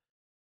set up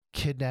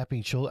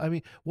kidnapping children? I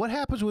mean, what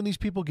happens when these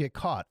people get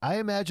caught? I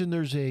imagine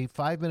there's a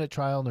 5-minute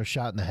trial and they're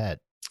shot in the head.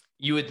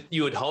 You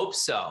would hope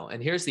so.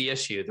 And here's the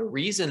issue. The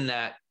reason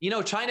that,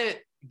 China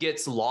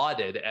gets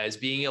lauded as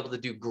being able to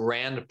do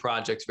grand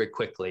projects very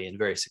quickly and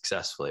very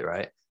successfully,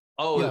 right?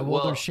 Oh, yeah,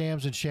 well, they're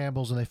shams and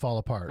shambles and they fall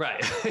apart.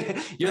 Right.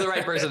 You're the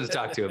right person to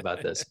talk to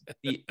about this.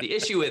 The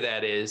issue with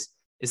that is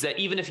that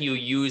even if you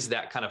use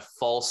that kind of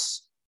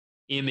false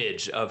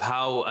image of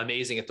how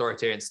amazing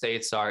authoritarian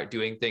states are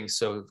doing things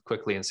so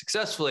quickly and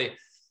successfully,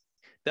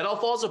 that all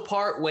falls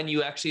apart when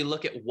you actually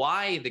look at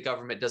why the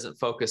government doesn't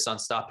focus on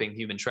stopping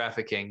human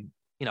trafficking,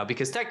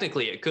 because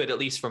technically it could, at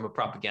least from a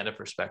propaganda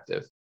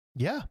perspective.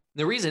 Yeah.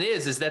 The reason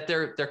is that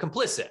they're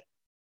complicit.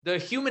 The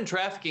human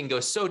trafficking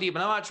goes so deep,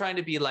 and I'm not trying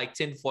to be like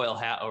tinfoil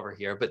hat over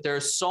here, but there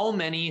are so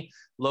many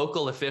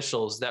local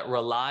officials that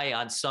rely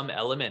on some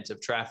element of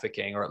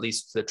trafficking, or at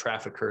least the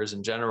traffickers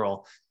in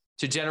general,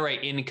 to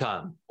generate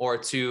income or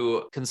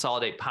to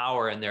consolidate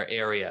power in their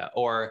area,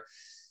 or,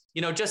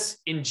 just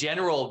in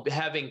general,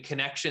 having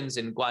connections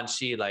in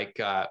Guangxi, like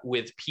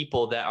with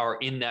people that are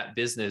in that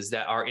business,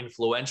 that are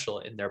influential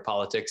in their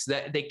politics,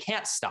 that they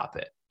can't stop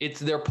it.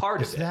 They're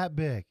part of it. It's that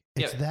big.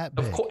 It's that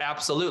big. Of course,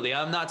 absolutely.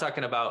 I'm not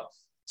talking about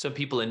some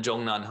people in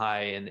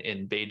Zhongnanhai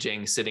in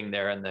Beijing sitting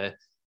there in the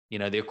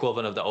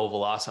equivalent of the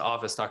Oval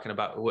Office talking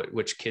about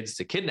which kids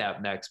to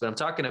kidnap next. But I'm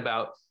talking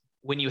about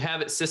when you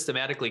have it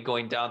systematically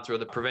going down through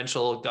the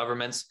provincial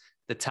governments,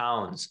 the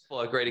towns. Well,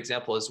 a great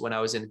example is when I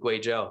was in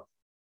Guizhou. I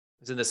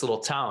was in this little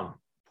town,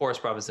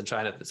 poorest province in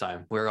China at the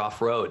time. We were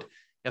off-road.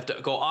 You have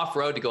to go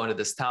off-road to go into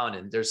this town.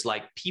 And there's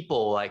like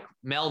people, like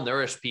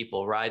malnourished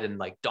people riding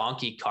like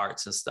donkey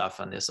carts and stuff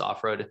on this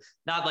off-road.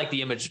 Not like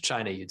the image of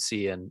China you'd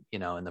see in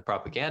the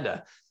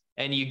propaganda.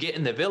 And you get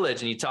in the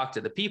village and you talk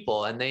to the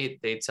people, and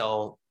they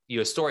tell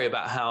you a story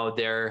about how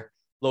their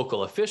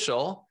local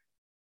official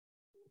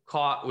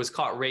was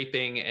caught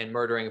raping and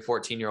murdering a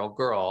 14-year-old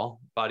girl.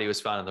 Body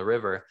was found in the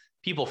river.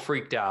 People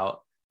freaked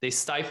out. They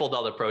stifled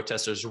all the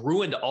protesters,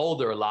 ruined all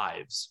their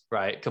lives,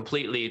 right?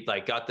 Completely,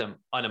 like, got them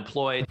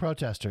unemployed. The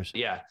protesters.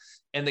 Yeah.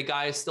 And the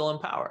guy is still in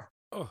power.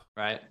 Oh.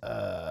 Right.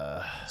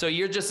 So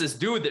you're just this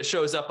dude that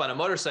shows up on a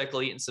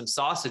motorcycle eating some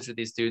sausage with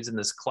these dudes in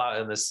this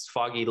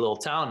foggy little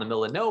town in the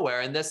middle of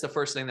nowhere. And that's the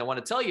first thing they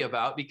want to tell you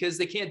about, because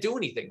they can't do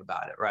anything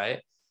about it. Right.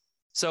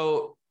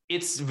 So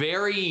it's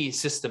very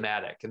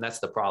systematic, and that's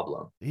the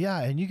problem.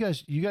 Yeah. And you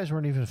guys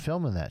weren't even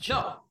filming that shit.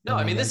 No.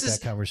 I mean, that's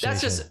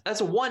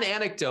that's one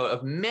anecdote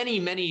of many,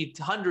 many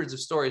hundreds of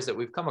stories that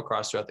we've come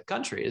across throughout the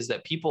country, is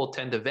that people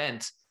tend to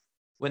vent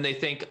when they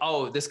think,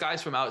 oh, this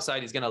guy's from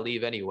outside, he's going to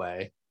leave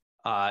anyway.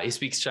 He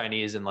speaks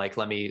Chinese, and like,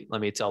 let me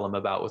tell him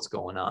about what's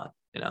going on,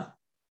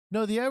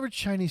 No, the average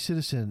Chinese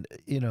citizen,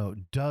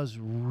 does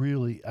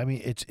really, I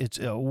mean, it's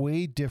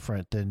way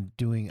different than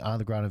doing on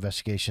the ground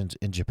investigations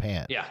in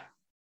Japan. Yeah.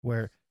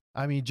 Where,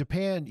 I mean,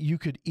 Japan, you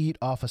could eat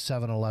off a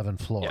 7-Eleven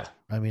floor. Yeah.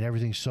 I mean,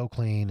 everything's so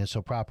clean and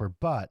so proper.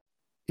 But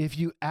if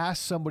you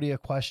ask somebody a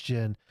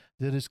question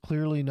that is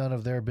clearly none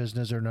of their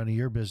business or none of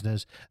your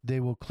business, they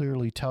will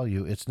clearly tell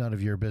you it's none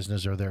of your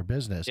business or their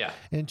business. Yeah.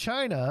 In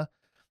China,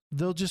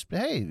 they'll just,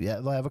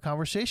 they'll have a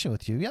conversation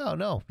with you. Yeah,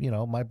 no,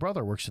 my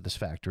brother works at this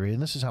factory,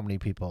 and this is how many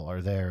people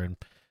are there. And,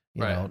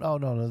 oh,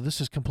 no,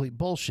 this is complete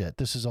bullshit.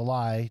 This is a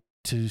lie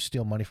to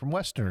steal money from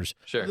Westerners.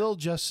 Sure. They'll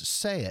just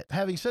say it.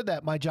 Having said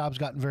that, my job's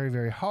gotten very,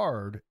 very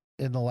hard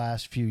in the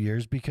last few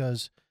years,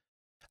 because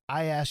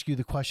I asked you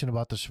the question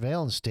about the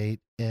surveillance state,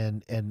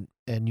 and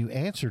you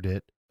answered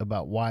it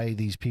about why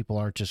these people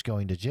aren't just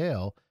going to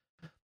jail.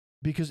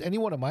 Because any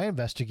one of my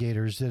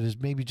investigators that is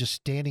maybe just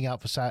standing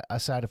outside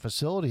a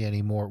facility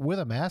anymore with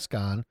a mask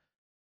on,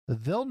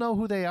 they'll know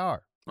who they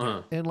are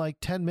in like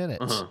 10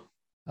 minutes.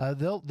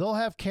 They'll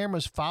have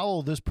cameras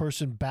follow this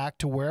person back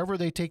to wherever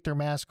they take their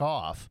mask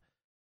off,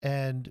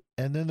 and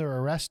then they're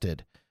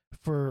arrested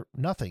for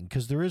nothing,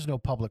 because there is no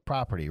public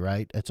property,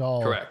 right? It's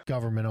all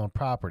government-owned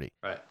property.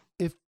 Right.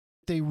 If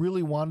they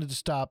really wanted to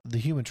stop the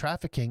human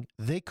trafficking,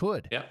 they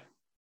could. Yeah.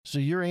 So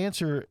your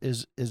answer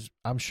is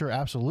I'm sure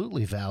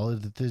absolutely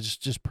valid, that this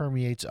just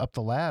permeates up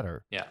the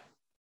ladder. Yeah.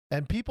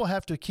 And people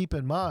have to keep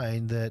in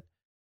mind that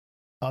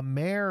a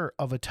mayor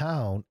of a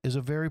town is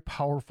a very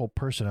powerful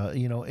person.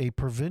 A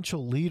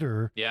provincial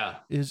leader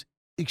is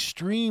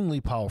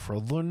extremely powerful.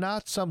 They're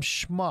not some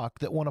schmuck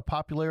that won a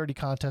popularity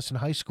contest in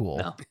high school.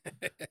 No.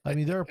 I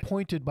mean, they're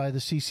appointed by the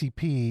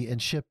CCP and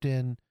shipped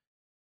in,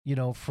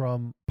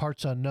 from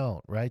parts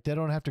unknown, right? They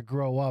don't have to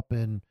grow up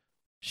in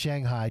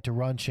Shanghai to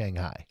run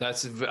Shanghai.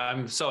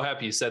 I'm so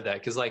happy you said that,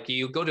 because like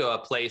you go to a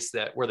place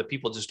where the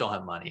people just don't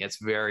have money. It's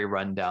very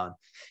rundown,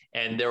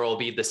 and there will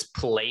be this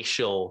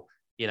palatial,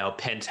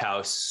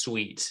 penthouse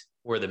suite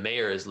where the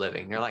mayor is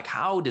living. They're like,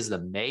 how does the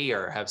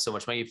mayor have so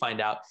much money? You find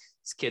out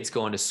his kid's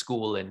going to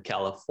school in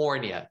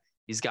California.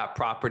 He's got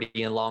property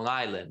in Long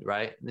Island,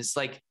 right? And it's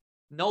like,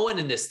 no one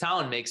in this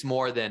town makes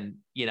more than,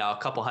 a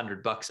couple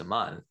 $100 a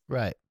month.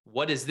 Right.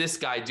 What is this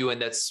guy doing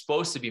that's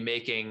supposed to be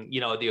making,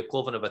 the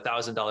equivalent of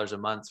 $1,000 a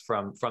month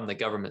from the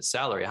government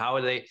salary?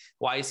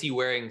 Why is he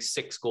wearing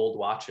 6 gold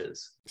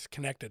watches? It's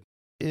connected.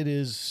 It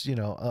is,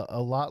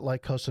 a lot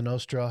like Cosa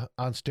Nostra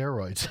on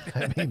steroids.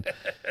 I mean,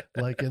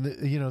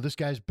 this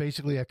guy's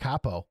basically a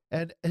capo,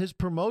 and his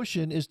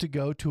promotion is to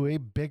go to a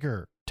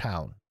bigger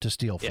town to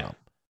steal from.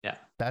 Yeah.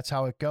 That's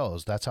how it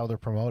goes. That's how they're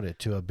promoted,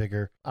 to a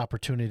bigger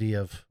opportunity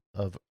of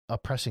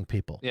oppressing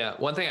people. Yeah.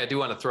 One thing I do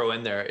want to throw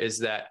in there is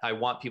that I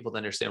want people to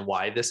understand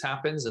why this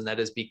happens. And that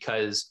is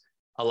because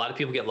a lot of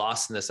people get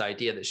lost in this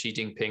idea that Xi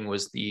Jinping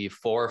was the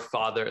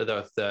forefather,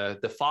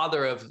 the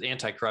father of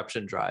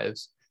anti-corruption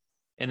drives.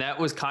 And that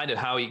was kind of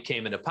how he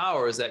came into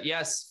power, is that,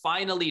 yes,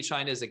 finally,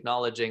 China is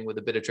acknowledging with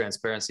a bit of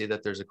transparency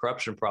that there's a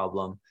corruption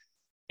problem.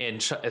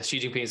 And Xi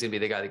Jinping is going to be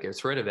the guy that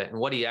gets rid of it. And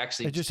what he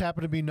actually... It just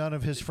happened to be none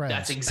of his friends.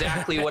 That's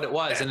exactly what it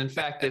was. And in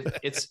fact,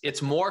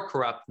 it's more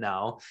corrupt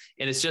now.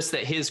 And it's just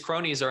that his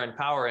cronies are in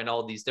power in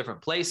all these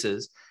different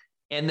places,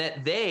 and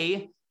that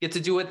they get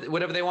to do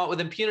whatever they want with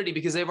impunity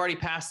because they've already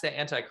passed that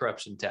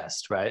anti-corruption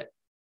test, right?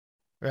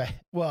 Right.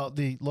 Well,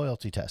 the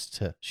loyalty test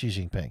to Xi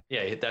Jinping.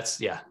 Yeah.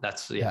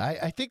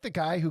 I think the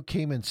guy who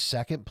came in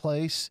second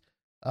place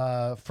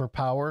for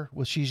power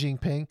with Xi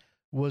Jinping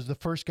was the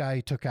first guy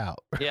he took out.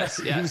 Yes,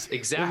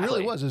 exactly. It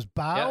really was. His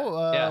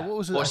Bao. Yeah. What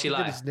was it? I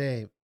forget his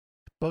name.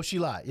 Bo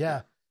Xilai.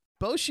 Yeah.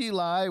 Bo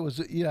Xilai was,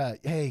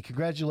 hey,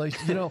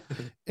 congratulations.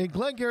 In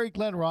Glengarry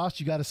Glen Ross,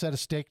 you got a set of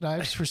steak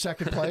knives for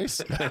second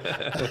place.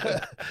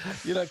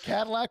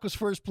 Cadillac was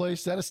first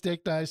place, set of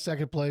steak knives,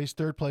 second place,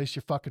 third place,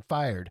 you're fucking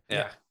fired.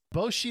 Yeah.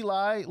 Bo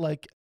Xilai,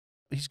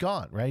 he's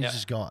gone, right? He's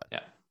just gone.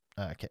 Yeah.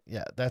 Okay.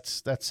 Yeah. That's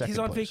second He's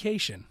on place.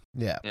 vacation.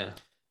 Yeah. Yeah.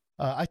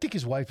 I think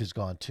his wife is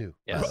gone too.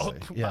 Yes.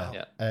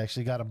 Yeah. I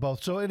actually got them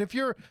both. So, and if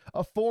you're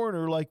a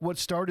foreigner, what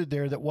started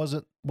there that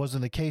wasn't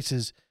the case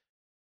is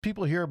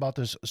people hear about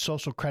this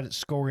social credit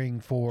scoring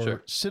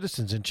for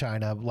citizens in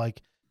China.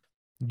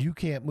 You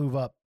can't move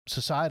up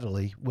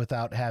societally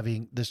without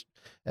having this.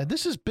 And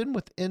this has been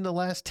within the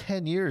last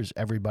 10 years,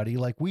 everybody.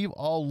 We've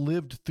all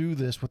lived through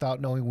this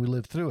without knowing we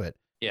lived through it.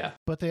 Yeah.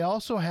 But they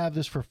also have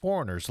this for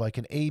foreigners, like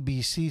an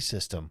ABC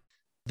system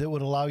that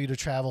would allow you to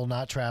travel,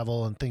 not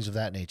travel, and things of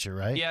that nature,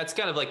 right? Yeah, it's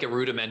kind of like a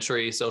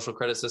rudimentary social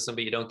credit system,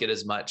 but you don't get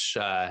as much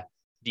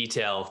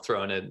detail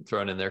thrown in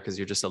there because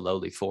you're just a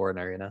lowly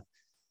foreigner,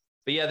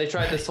 But yeah, they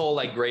tried this whole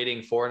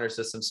grading foreigner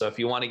system. So if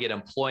you want to get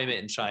employment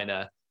in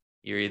China,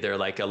 you're either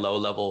a low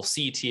level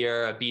C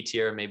tier, a B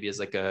tier, maybe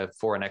as a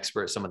foreign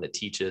expert, someone that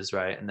teaches,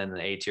 right? And then an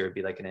A tier would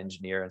be an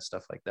engineer and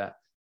stuff like that.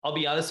 I'll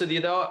be honest with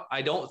you though,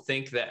 I don't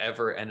think that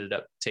ever ended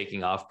up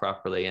taking off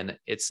properly. And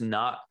there's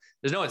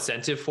no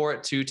incentive for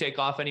it to take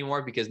off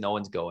anymore because no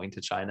one's going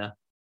to China.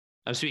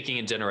 I'm speaking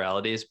in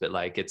generalities, but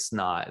it's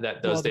not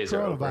that those days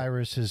are over. The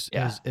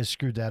coronavirus has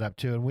screwed that up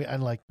too.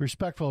 And I'm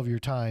respectful of your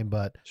time,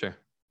 but sure.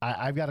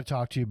 I've got to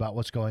talk to you about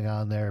what's going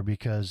on there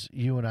because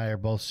you and I are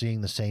both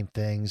seeing the same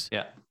things.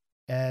 Yeah.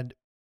 And,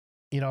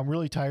 I'm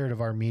really tired of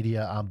our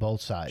media on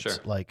both sides.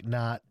 Sure.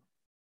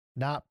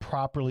 Not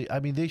properly.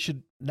 I mean, they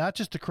should, not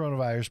just the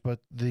coronavirus, but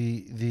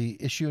the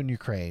issue in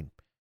Ukraine.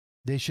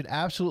 They should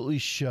absolutely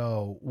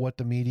show what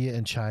the media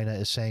in China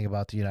is saying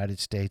about the United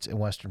States and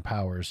Western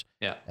powers.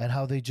 Yeah. And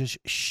how they just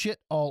shit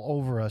all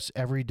over us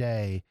every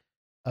day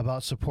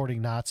about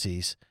supporting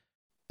Nazis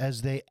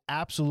as they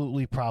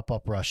absolutely prop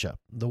up Russia.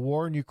 The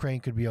war in Ukraine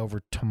could be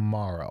over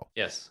tomorrow.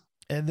 Yes.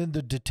 And then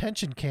the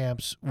detention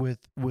camps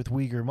with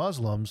Uyghur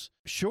Muslims,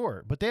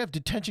 sure, but they have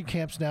detention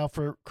camps now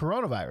for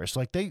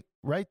coronavirus.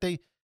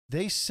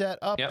 They set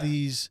up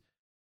these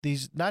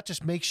not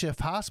just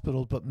makeshift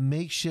hospitals, but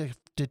makeshift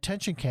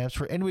detention camps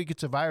for anyone who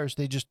gets a virus.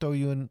 They just throw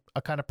you in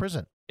a kind of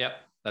prison. Yep,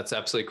 that's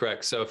absolutely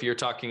correct. So if you're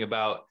talking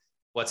about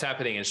what's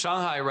happening in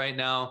Shanghai right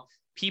now,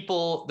 the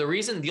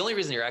only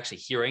reason you're actually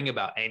hearing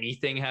about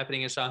anything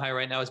happening in Shanghai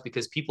right now is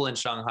because people in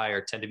Shanghai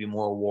tend to be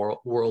more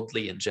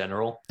worldly in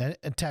general. And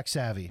tech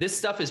savvy. This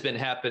stuff has been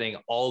happening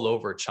all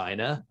over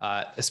China,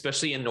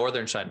 especially in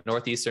northern China,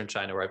 northeastern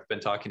China, where I've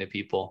been talking to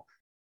people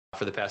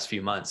for the past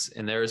few months.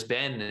 And there's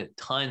been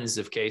tons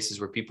of cases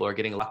where people are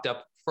getting locked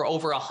up for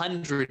over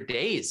 100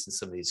 days in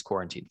some of these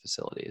quarantine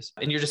facilities.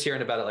 And you're just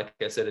hearing about it, like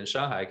I said, in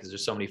Shanghai, because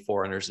there's so many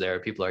foreigners there.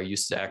 People are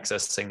used to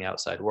accessing the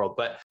outside world.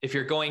 But if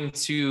you're going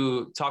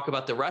to talk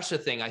about the Russia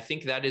thing, I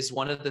think that is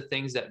one of the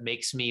things that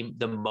makes me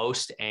the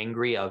most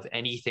angry of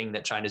anything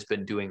that China's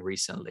been doing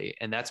recently.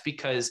 And that's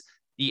because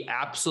the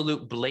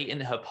absolute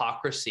blatant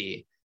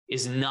hypocrisy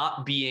is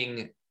not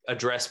being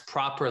addressed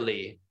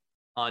properly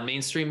on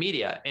mainstream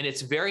media. And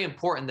it's very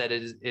important that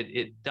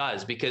it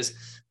does, because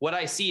what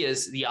I see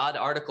is the odd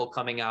article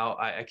coming out.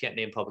 I can't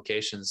name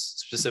publications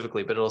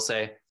specifically, but it'll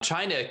say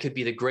China could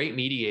be the great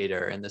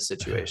mediator in this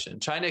situation.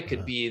 China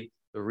could be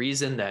the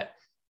reason that,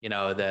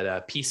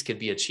 that peace could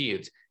be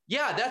achieved.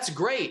 Yeah, that's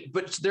great.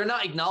 But they're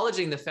not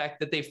acknowledging the fact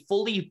that they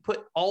fully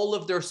put all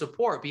of their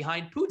support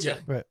behind Putin. Yeah,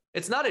 right.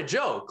 It's not a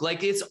joke.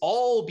 Like, it's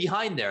all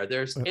behind there.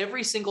 There's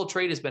every single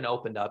trade has been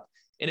opened up.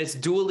 And it's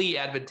dually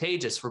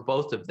advantageous for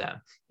both of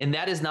them. And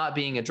that is not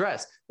being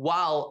addressed.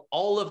 While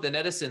all of the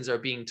netizens are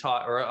being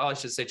taught, or I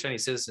should say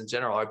Chinese citizens in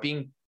general, are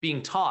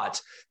being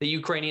taught that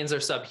Ukrainians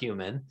are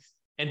subhuman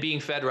and being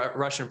fed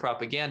Russian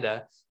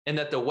propaganda, and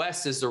that the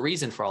West is the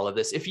reason for all of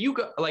this. If you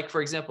go, like,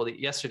 for example,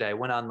 yesterday I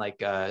went on I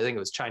think it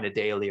was China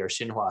Daily or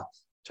Xinhua,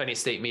 Chinese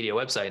state media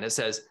website, and it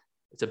says,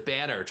 it's a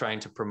banner trying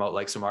to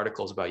promote some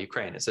articles about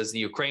Ukraine. It says the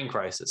Ukraine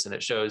crisis, and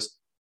it shows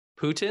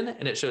Putin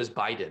and it shows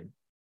Biden.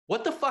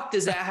 What the fuck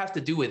does that have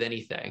to do with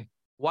anything?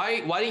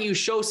 Why don't you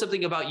show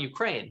something about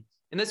Ukraine?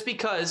 And that's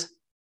because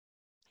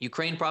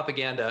Russia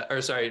propaganda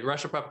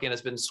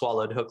has been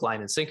swallowed hook, line,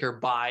 and sinker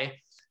by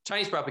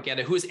Chinese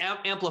propaganda, who is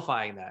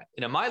amplifying that.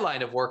 And in my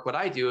line of work, what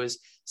I do is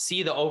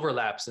see the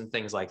overlaps and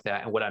things like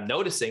that. And what I'm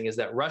noticing is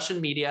that Russian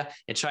media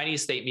and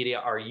Chinese state media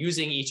are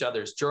using each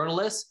other's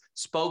journalists,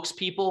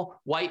 spokespeople,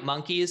 white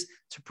monkeys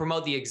to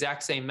promote the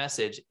exact same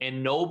message.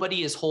 And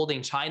nobody is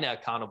holding China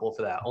accountable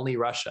for that, only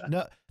Russia.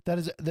 No,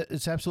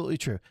 it's absolutely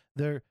true.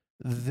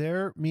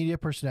 Their media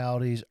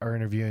personalities are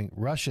interviewing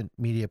Russian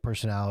media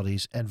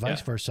personalities and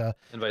vice versa.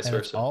 And vice versa.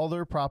 It's all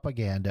their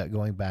propaganda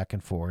going back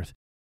and forth.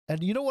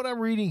 And you know what I'm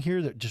reading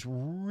here that just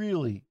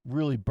really,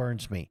 really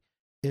burns me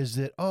is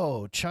that,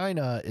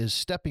 China is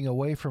stepping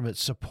away from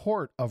its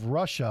support of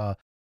Russia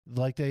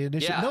like they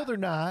initially. Yeah. No, they're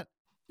not.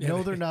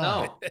 No, they're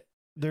not.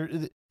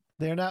 No.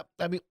 They're not.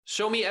 I mean,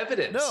 show me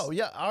evidence. No,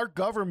 yeah, our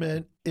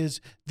government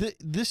is.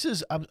 This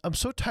is. I'm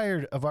so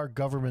tired of our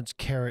government's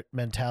carrot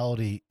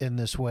mentality in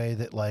this way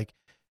that,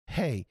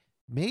 hey,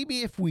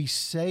 maybe if we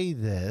say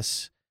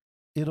this,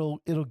 it'll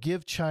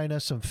give China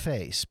some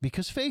face,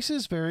 because face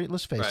is very.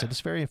 Let's face it, it's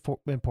very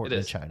important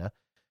in China,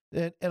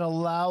 and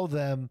allow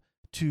them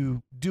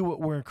to do what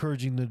we're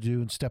encouraging them to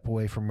do and step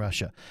away from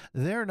Russia.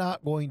 They're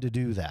not going to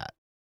do that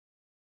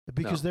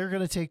because they're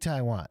going to take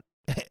Taiwan.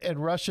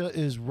 And Russia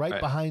is right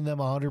behind them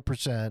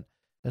 100%,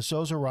 and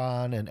so is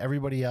Iran and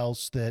everybody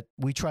else that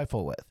we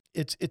trifle with.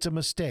 It's a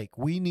mistake.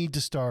 We need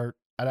to start,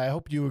 and I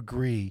hope you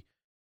agree,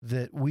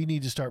 that we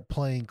need to start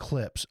playing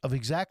clips of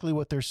exactly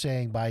what they're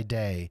saying by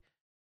day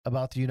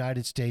about the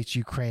United States,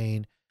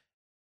 Ukraine.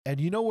 And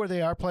you know where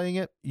they are playing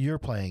it? You're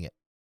playing it,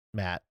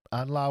 Matt,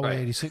 on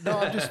Laowhy86. No,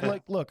 I'm just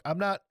look,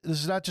 this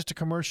is not just a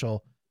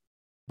commercial,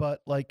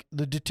 but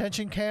the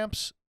detention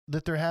camps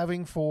that they're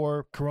having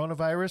for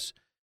coronavirus,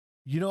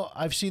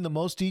 I've seen the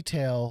most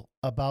detail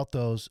about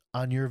those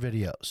on your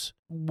videos.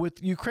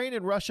 With Ukraine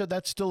and Russia,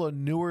 that's still a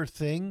newer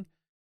thing.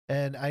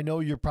 And I know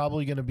you're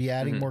probably going to be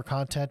adding more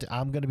content.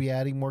 I'm going to be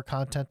adding more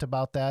content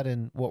about that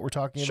and what we're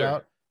talking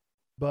about.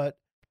 But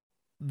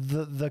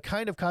the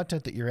kind of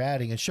content that you're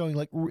adding and showing,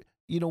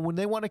 when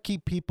they want to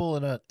keep people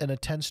in a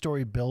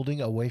 10-story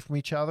building away from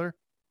each other,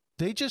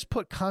 they just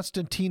put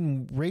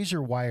Constantine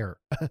razor wire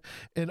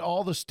in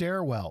all the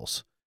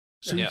stairwells.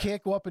 So you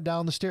can't go up and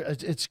down the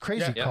stairs. It's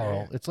crazy,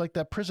 Carl. It's like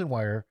that prison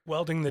wire.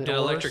 Welding the doors. And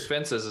electric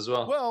fences as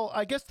well. Well,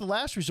 I guess the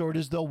last resort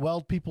is they'll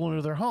weld people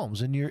into their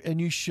homes, and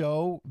you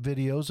show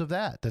videos of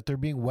that they're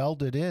being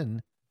welded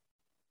in.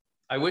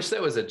 I wish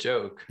that was a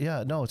joke.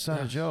 Yeah, no, it's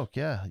not a joke.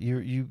 Yeah,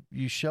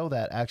 you show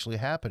that actually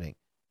happening.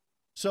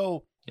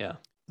 So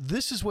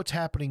this is what's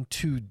happening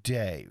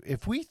today.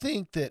 If we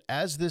think that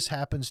as this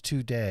happens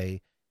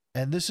today,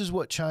 and this is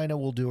what China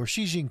will do, or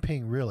Xi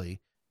Jinping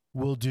really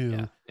will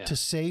do to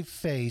save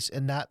face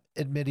and not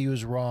admit he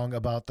was wrong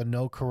about the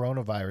no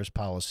coronavirus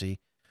policy,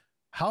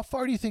 how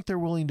far do you think they're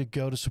willing to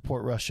go to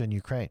support Russia and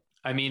Ukraine?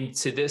 I mean,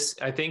 to this,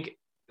 I think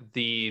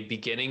the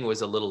beginning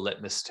was a little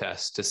litmus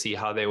test to see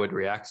how they would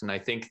react. And I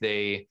think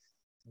they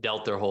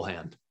dealt their whole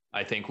hand.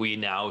 I think we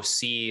now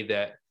see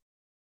that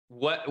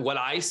what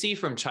I see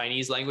from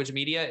Chinese language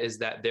media is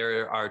that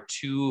there are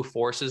two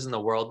forces in the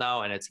world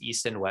now, and it's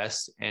East and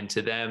West. And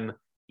to them,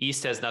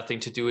 East has nothing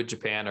to do with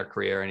Japan or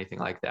Korea or anything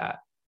like that.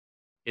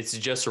 It's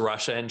just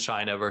Russia and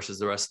China versus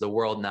the rest of the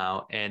world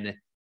now. And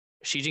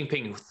Xi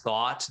Jinping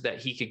thought that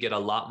he could get a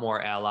lot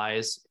more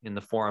allies in the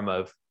form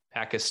of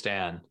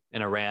Pakistan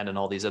and Iran and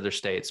all these other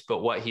states.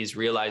 But what he's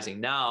realizing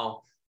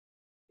now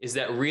is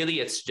that really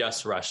it's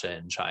just Russia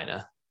and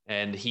China.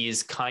 And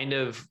he's kind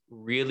of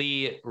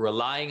really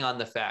relying on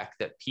the fact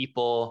that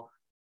people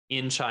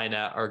in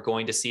China are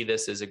going to see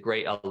this as a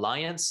great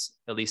alliance,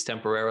 at least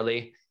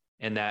temporarily.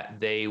 and that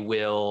they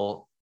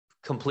will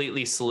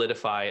completely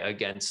solidify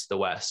against the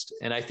West.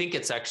 And I think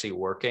it's actually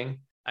working.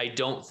 I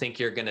don't think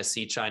you're going to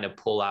see China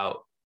pull out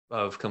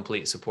of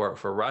complete support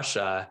for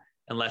Russia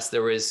unless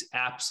there is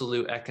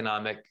absolute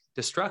economic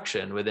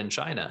destruction within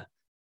China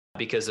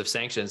because of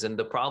sanctions. And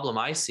the problem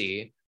I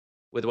see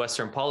with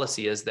Western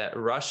policy is that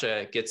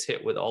Russia gets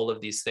hit with all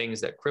of these things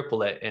that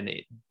cripple it and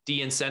it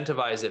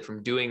de-incentivize it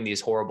from doing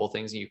these horrible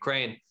things in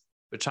Ukraine,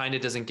 but China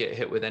doesn't get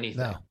hit with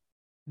anything.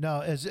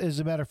 No, as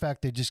a matter of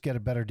fact, they just get a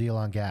better deal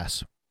on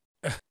gas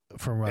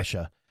from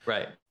Russia.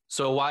 Right.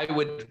 So why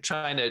would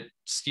China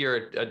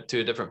steer to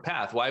a different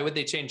path? Why would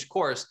they change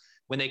course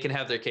when they can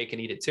have their cake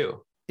and eat it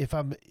too? If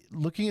I'm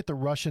looking at the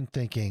Russian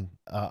thinking,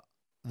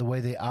 the way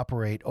they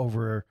operate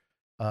over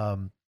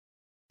a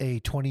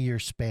 20-year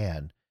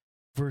span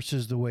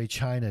versus the way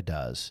China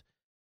does,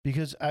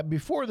 because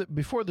before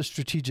the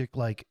strategic,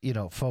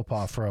 faux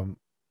pas from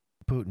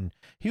Putin,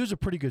 he was a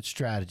pretty good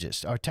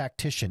strategist, or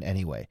tactician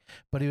anyway,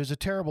 but he was a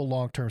terrible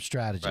long-term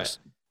strategist.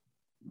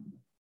 Right.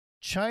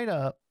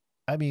 China,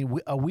 I mean,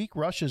 a weak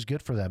Russia is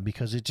good for them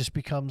because it just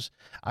becomes,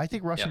 I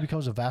think Russia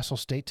becomes a vassal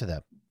state to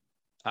them.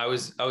 I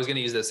was going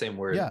to use that same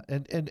word. Yeah,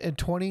 and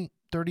 20,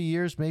 30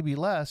 years, maybe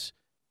less,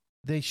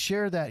 they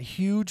share that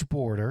huge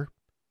border.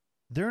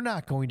 They're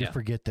not going to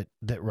forget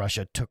that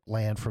Russia took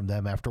land from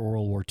them after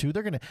World War II.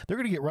 They're gonna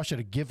get Russia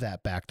to give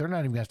that back. They're not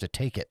even gonna have to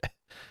take it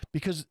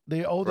because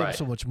they owe them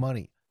so much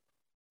money.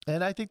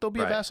 And I think they'll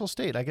be a vassal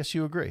state. I guess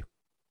you agree.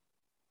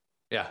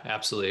 Yeah,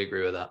 absolutely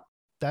agree with that.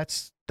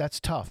 That's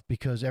tough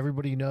because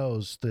everybody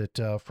knows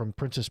that from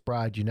Princess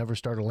Bride, you never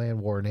start a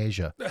land war in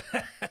Asia.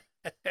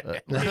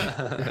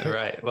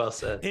 Right. Well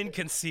said.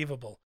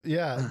 Inconceivable.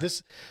 Yeah.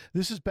 This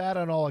is bad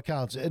on all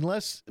accounts.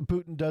 Unless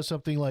Putin does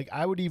something like,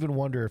 I would even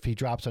wonder if he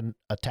drops a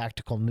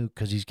tactical nuke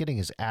because he's getting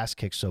his ass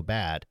kicked so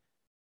bad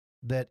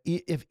that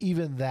if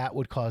even that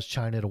would cause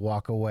China to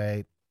walk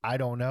away. I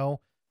don't know.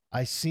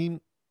 I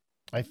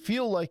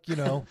feel like,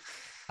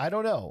 I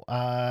don't know.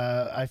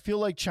 I feel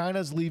like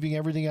China's leaving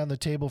everything on the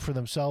table for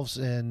themselves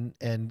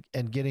and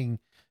getting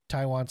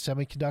Taiwan. So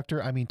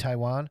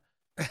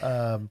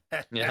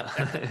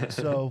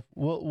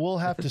we'll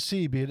have to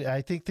see, but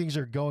I think things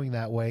are going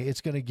that way. It's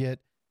going to get,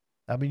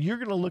 you're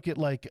going to look at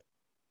like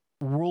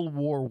World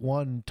War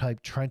I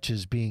type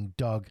trenches being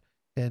dug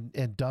in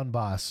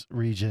Donbass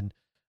region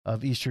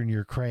of Eastern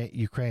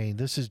Ukraine.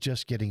 This is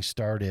just getting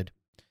started.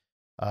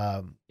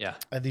 And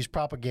these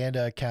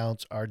propaganda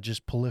accounts are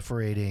just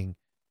proliferating,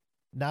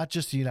 not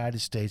just the United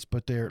States,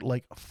 but they're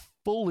like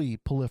fully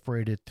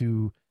proliferated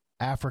through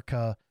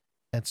Africa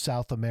and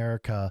South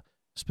America,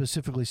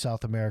 specifically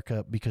South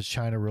America, because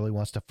China really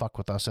wants to fuck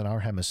with us in our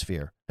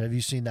hemisphere. Have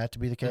you seen that to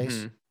be the case?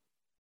 Mm-hmm.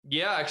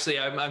 Yeah, actually,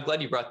 I'm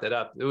glad you brought that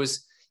up. It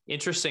was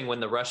interesting when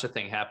the Russia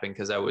thing happened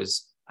because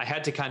I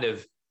had to kind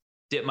of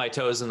dip my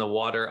toes in the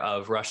water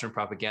of Russian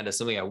propaganda,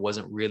 something I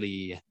wasn't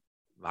really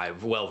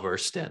well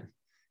versed in.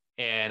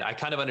 And I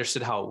kind of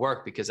understood how it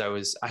worked because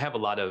I have a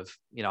lot of,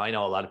 I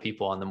know a lot of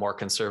people on the more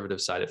conservative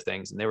side of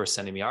things, and they were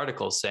sending me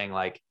articles saying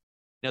like,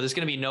 there's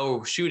going to be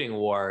no shooting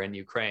war in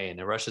Ukraine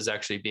and Russia's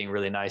actually being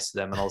really nice to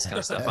them and all this kind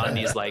of stuff on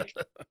these like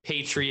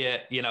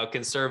patriot,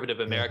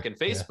 conservative American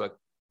Facebook,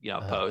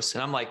 posts.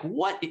 And I'm like,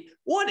 what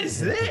is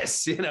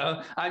this?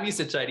 I'm used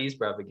to Chinese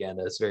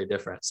propaganda. It's very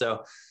different.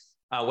 So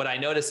what I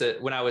noticed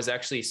when I was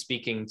actually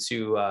speaking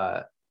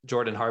to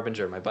Jordan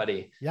Harbinger, my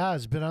buddy. Yeah,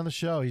 he's been on the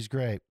show. He's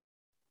great.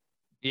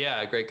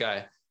 Yeah, great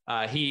guy.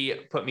 He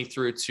put me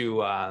through to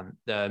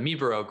the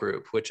Miburo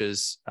group, which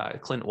is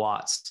Clint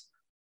Watts.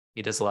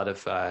 He does a lot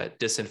of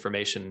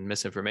disinformation,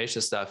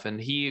 misinformation stuff. And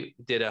he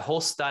did a whole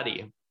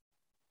study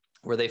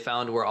where they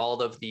found where all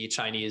of the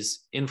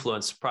Chinese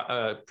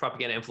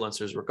propaganda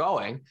influencers were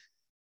going.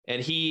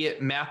 And he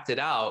mapped it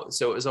out.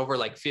 So it was over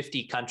like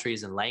 50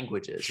 countries and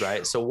languages,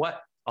 right? So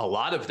what a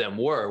lot of them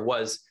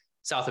was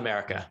South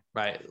America,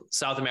 right?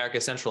 South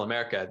America, Central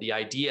America. The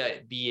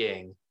idea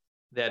being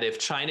that if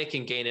China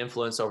can gain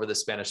influence over the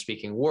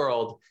Spanish-speaking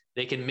world,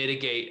 they can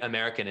mitigate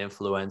American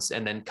influence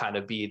and then kind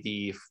of be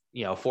the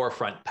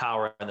forefront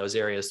power in those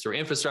areas through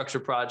infrastructure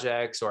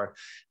projects or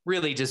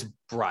really just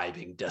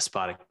bribing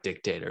despotic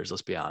dictators.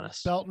 Let's be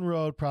honest. Belt and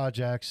Road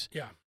projects,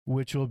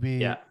 which will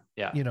be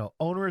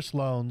onerous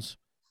loans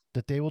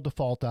that they will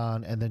default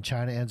on, and then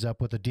China ends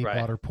up with a deep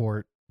water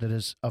port that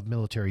is of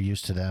military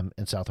use to them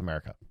in South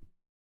America.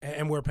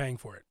 And we're paying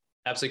for it.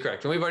 Absolutely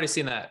correct. And we've already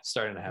seen that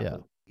starting to happen.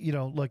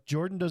 Yeah. Look,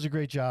 Jordan does a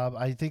great job.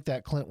 I think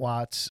that Clint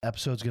Watts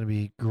episode is going to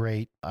be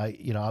great.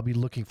 I'll be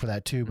looking for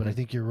that too, but I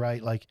think you're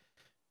right. Like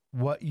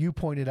what you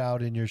pointed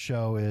out in your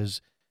show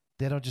is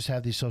they don't just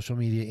have these social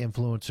media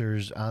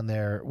influencers on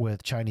there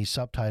with Chinese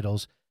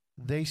subtitles.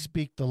 They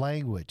speak the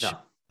language. No.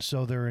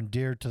 So they're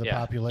endeared to the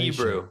population.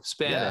 Hebrew,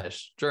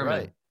 Spanish, German.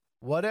 Right.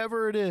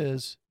 Whatever it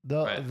is,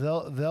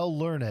 they'll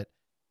learn it.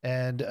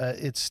 And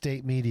it's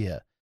state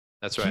media.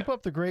 That's right. Keep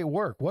up the great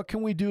work. What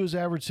can we do as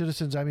average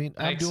citizens? I mean,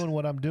 I'm doing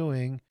what I'm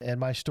doing, and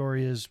my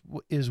story is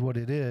what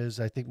it is.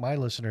 I think my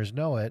listeners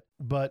know it.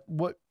 But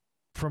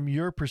from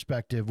your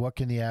perspective, what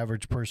can the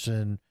average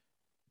person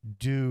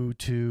do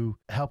to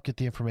help get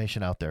the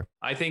information out there?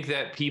 I think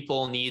that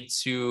people need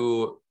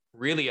to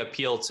really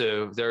appeal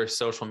to their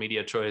social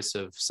media choice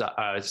of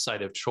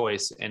site of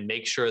choice and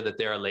make sure that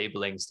they're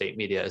labeling state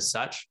media as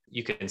such.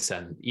 You can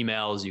send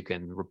emails, you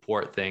can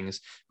report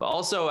things, but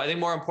also I think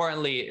more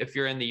importantly, if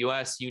you're in the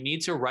US, you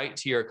need to write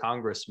to your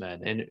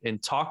congressman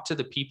and talk to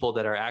the people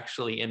that are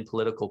actually in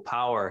political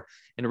power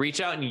and reach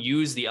out and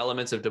use the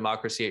elements of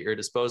democracy at your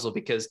disposal,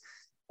 because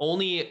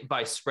only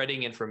by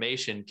spreading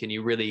information can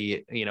you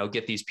really,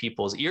 get these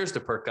people's ears to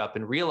perk up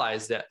and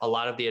realize that a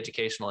lot of the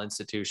educational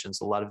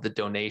institutions, a lot of the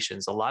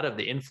donations, a lot of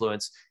the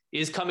influence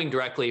is coming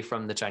directly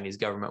from the Chinese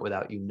government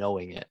without you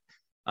knowing it.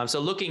 So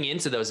looking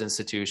into those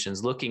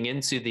institutions, looking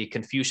into the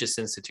Confucius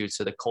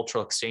Institutes or the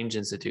Cultural Exchange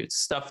Institutes,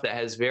 stuff that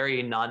has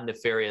very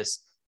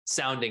non-nefarious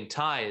sounding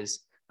ties.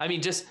 I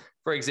mean, just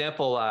for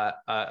example, a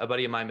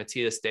buddy of mine,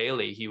 Matthias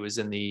Daly, he was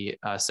in the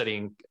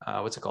studying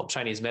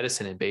Chinese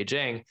medicine in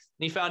Beijing, and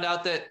he found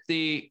out that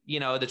the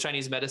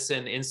Chinese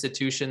medicine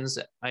institutions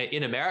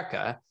in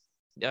America,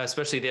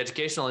 especially the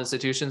educational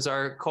institutions,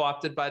 are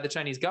co-opted by the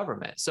Chinese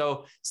government.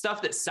 So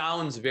stuff that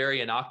sounds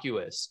very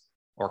innocuous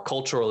or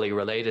culturally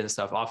related and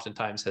stuff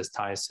oftentimes has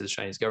ties to the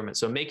Chinese government.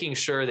 So making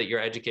sure that you're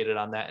educated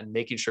on that and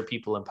making sure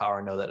people in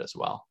power know that as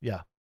well.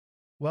 Yeah.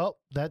 Well,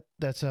 that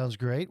sounds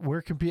great.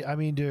 Where can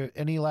do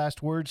any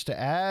last words to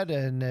add?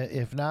 And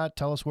if not,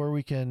 tell us where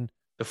we can.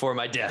 Before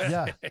my death.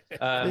 Yeah.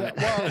 Yeah.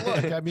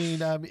 Well, look,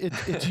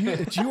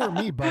 it's you or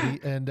me, buddy,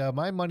 and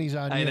my money's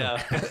on you. I know.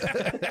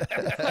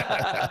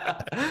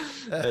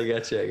 I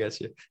got you.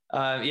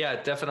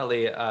 Yeah,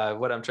 definitely.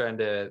 What I'm trying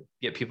to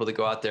get people to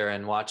go out there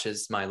and watch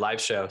is my live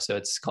show. So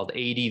it's called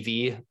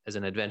ADV as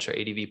an adventure,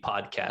 ADV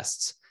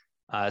podcasts.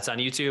 It's on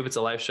YouTube. It's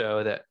a live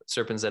show that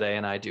Serpent ZA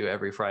and I do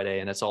every Friday,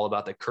 and it's all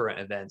about the current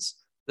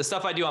events. The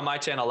stuff I do on my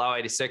channel,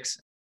 Laowhy86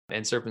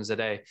 and Serpent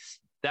ZA,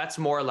 that's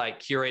more like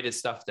curated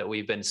stuff that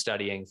we've been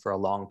studying for a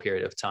long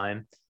period of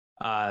time.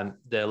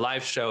 The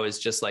live show is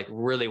just like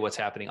really what's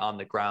happening on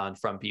the ground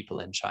from people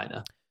in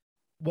China.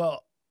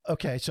 Well,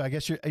 okay. So I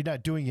guess you're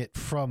not doing it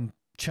from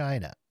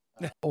China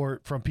or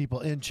from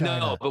people in China.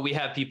 No, but we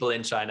have people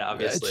in China,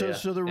 obviously.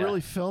 So they're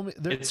really filming.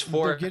 They're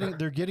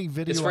getting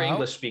video. It's for out?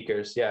 English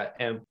speakers. Yeah.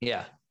 And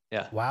yeah.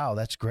 Wow.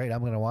 That's great.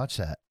 I'm going to watch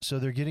that. So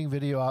they're getting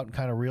video out in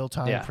kind of real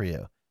time for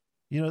you.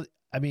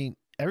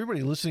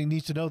 Everybody listening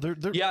needs to know they're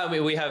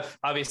we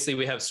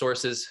have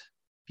sources,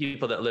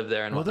 people that live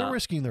there and they're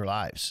risking their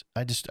lives.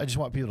 I just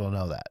want people to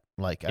know that.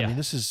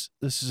 This is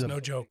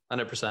no joke.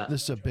 100%.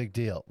 This is a big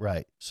deal,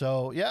 right?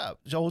 So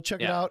we'll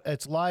check it out.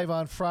 It's live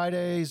on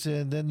Fridays,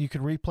 and then you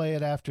can replay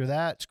it after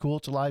that. It's cool.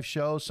 It's a live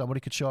show. Somebody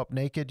could show up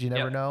naked. You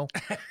never know.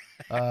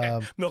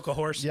 Milk a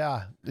horse.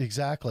 Yeah,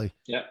 exactly.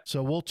 Yeah.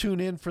 So we'll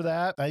tune in for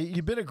that.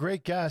 You've been a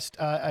great guest.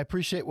 I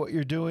appreciate what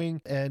you're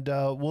doing, and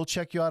we'll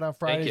check you out on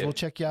Fridays. We'll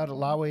check you out at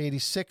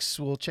Laowhy86.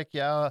 We'll check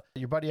you out,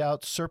 your buddy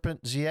out,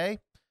 Serpent ZA,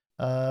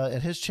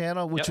 at his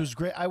channel, which was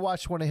great. I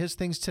watched one of his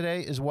things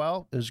today as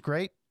well. It was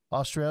great.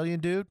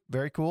 Australian dude.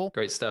 Very cool.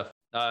 Great stuff.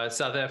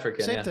 South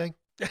African. Same thing.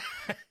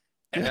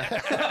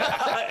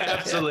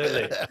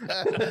 Absolutely.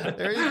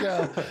 There you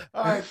go.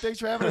 All right. Thanks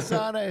for having us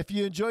on. If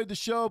you enjoyed the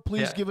show,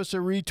 please give us a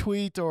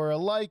retweet or a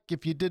like.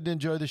 If you didn't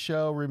enjoy the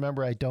show,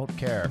 remember, I don't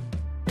care.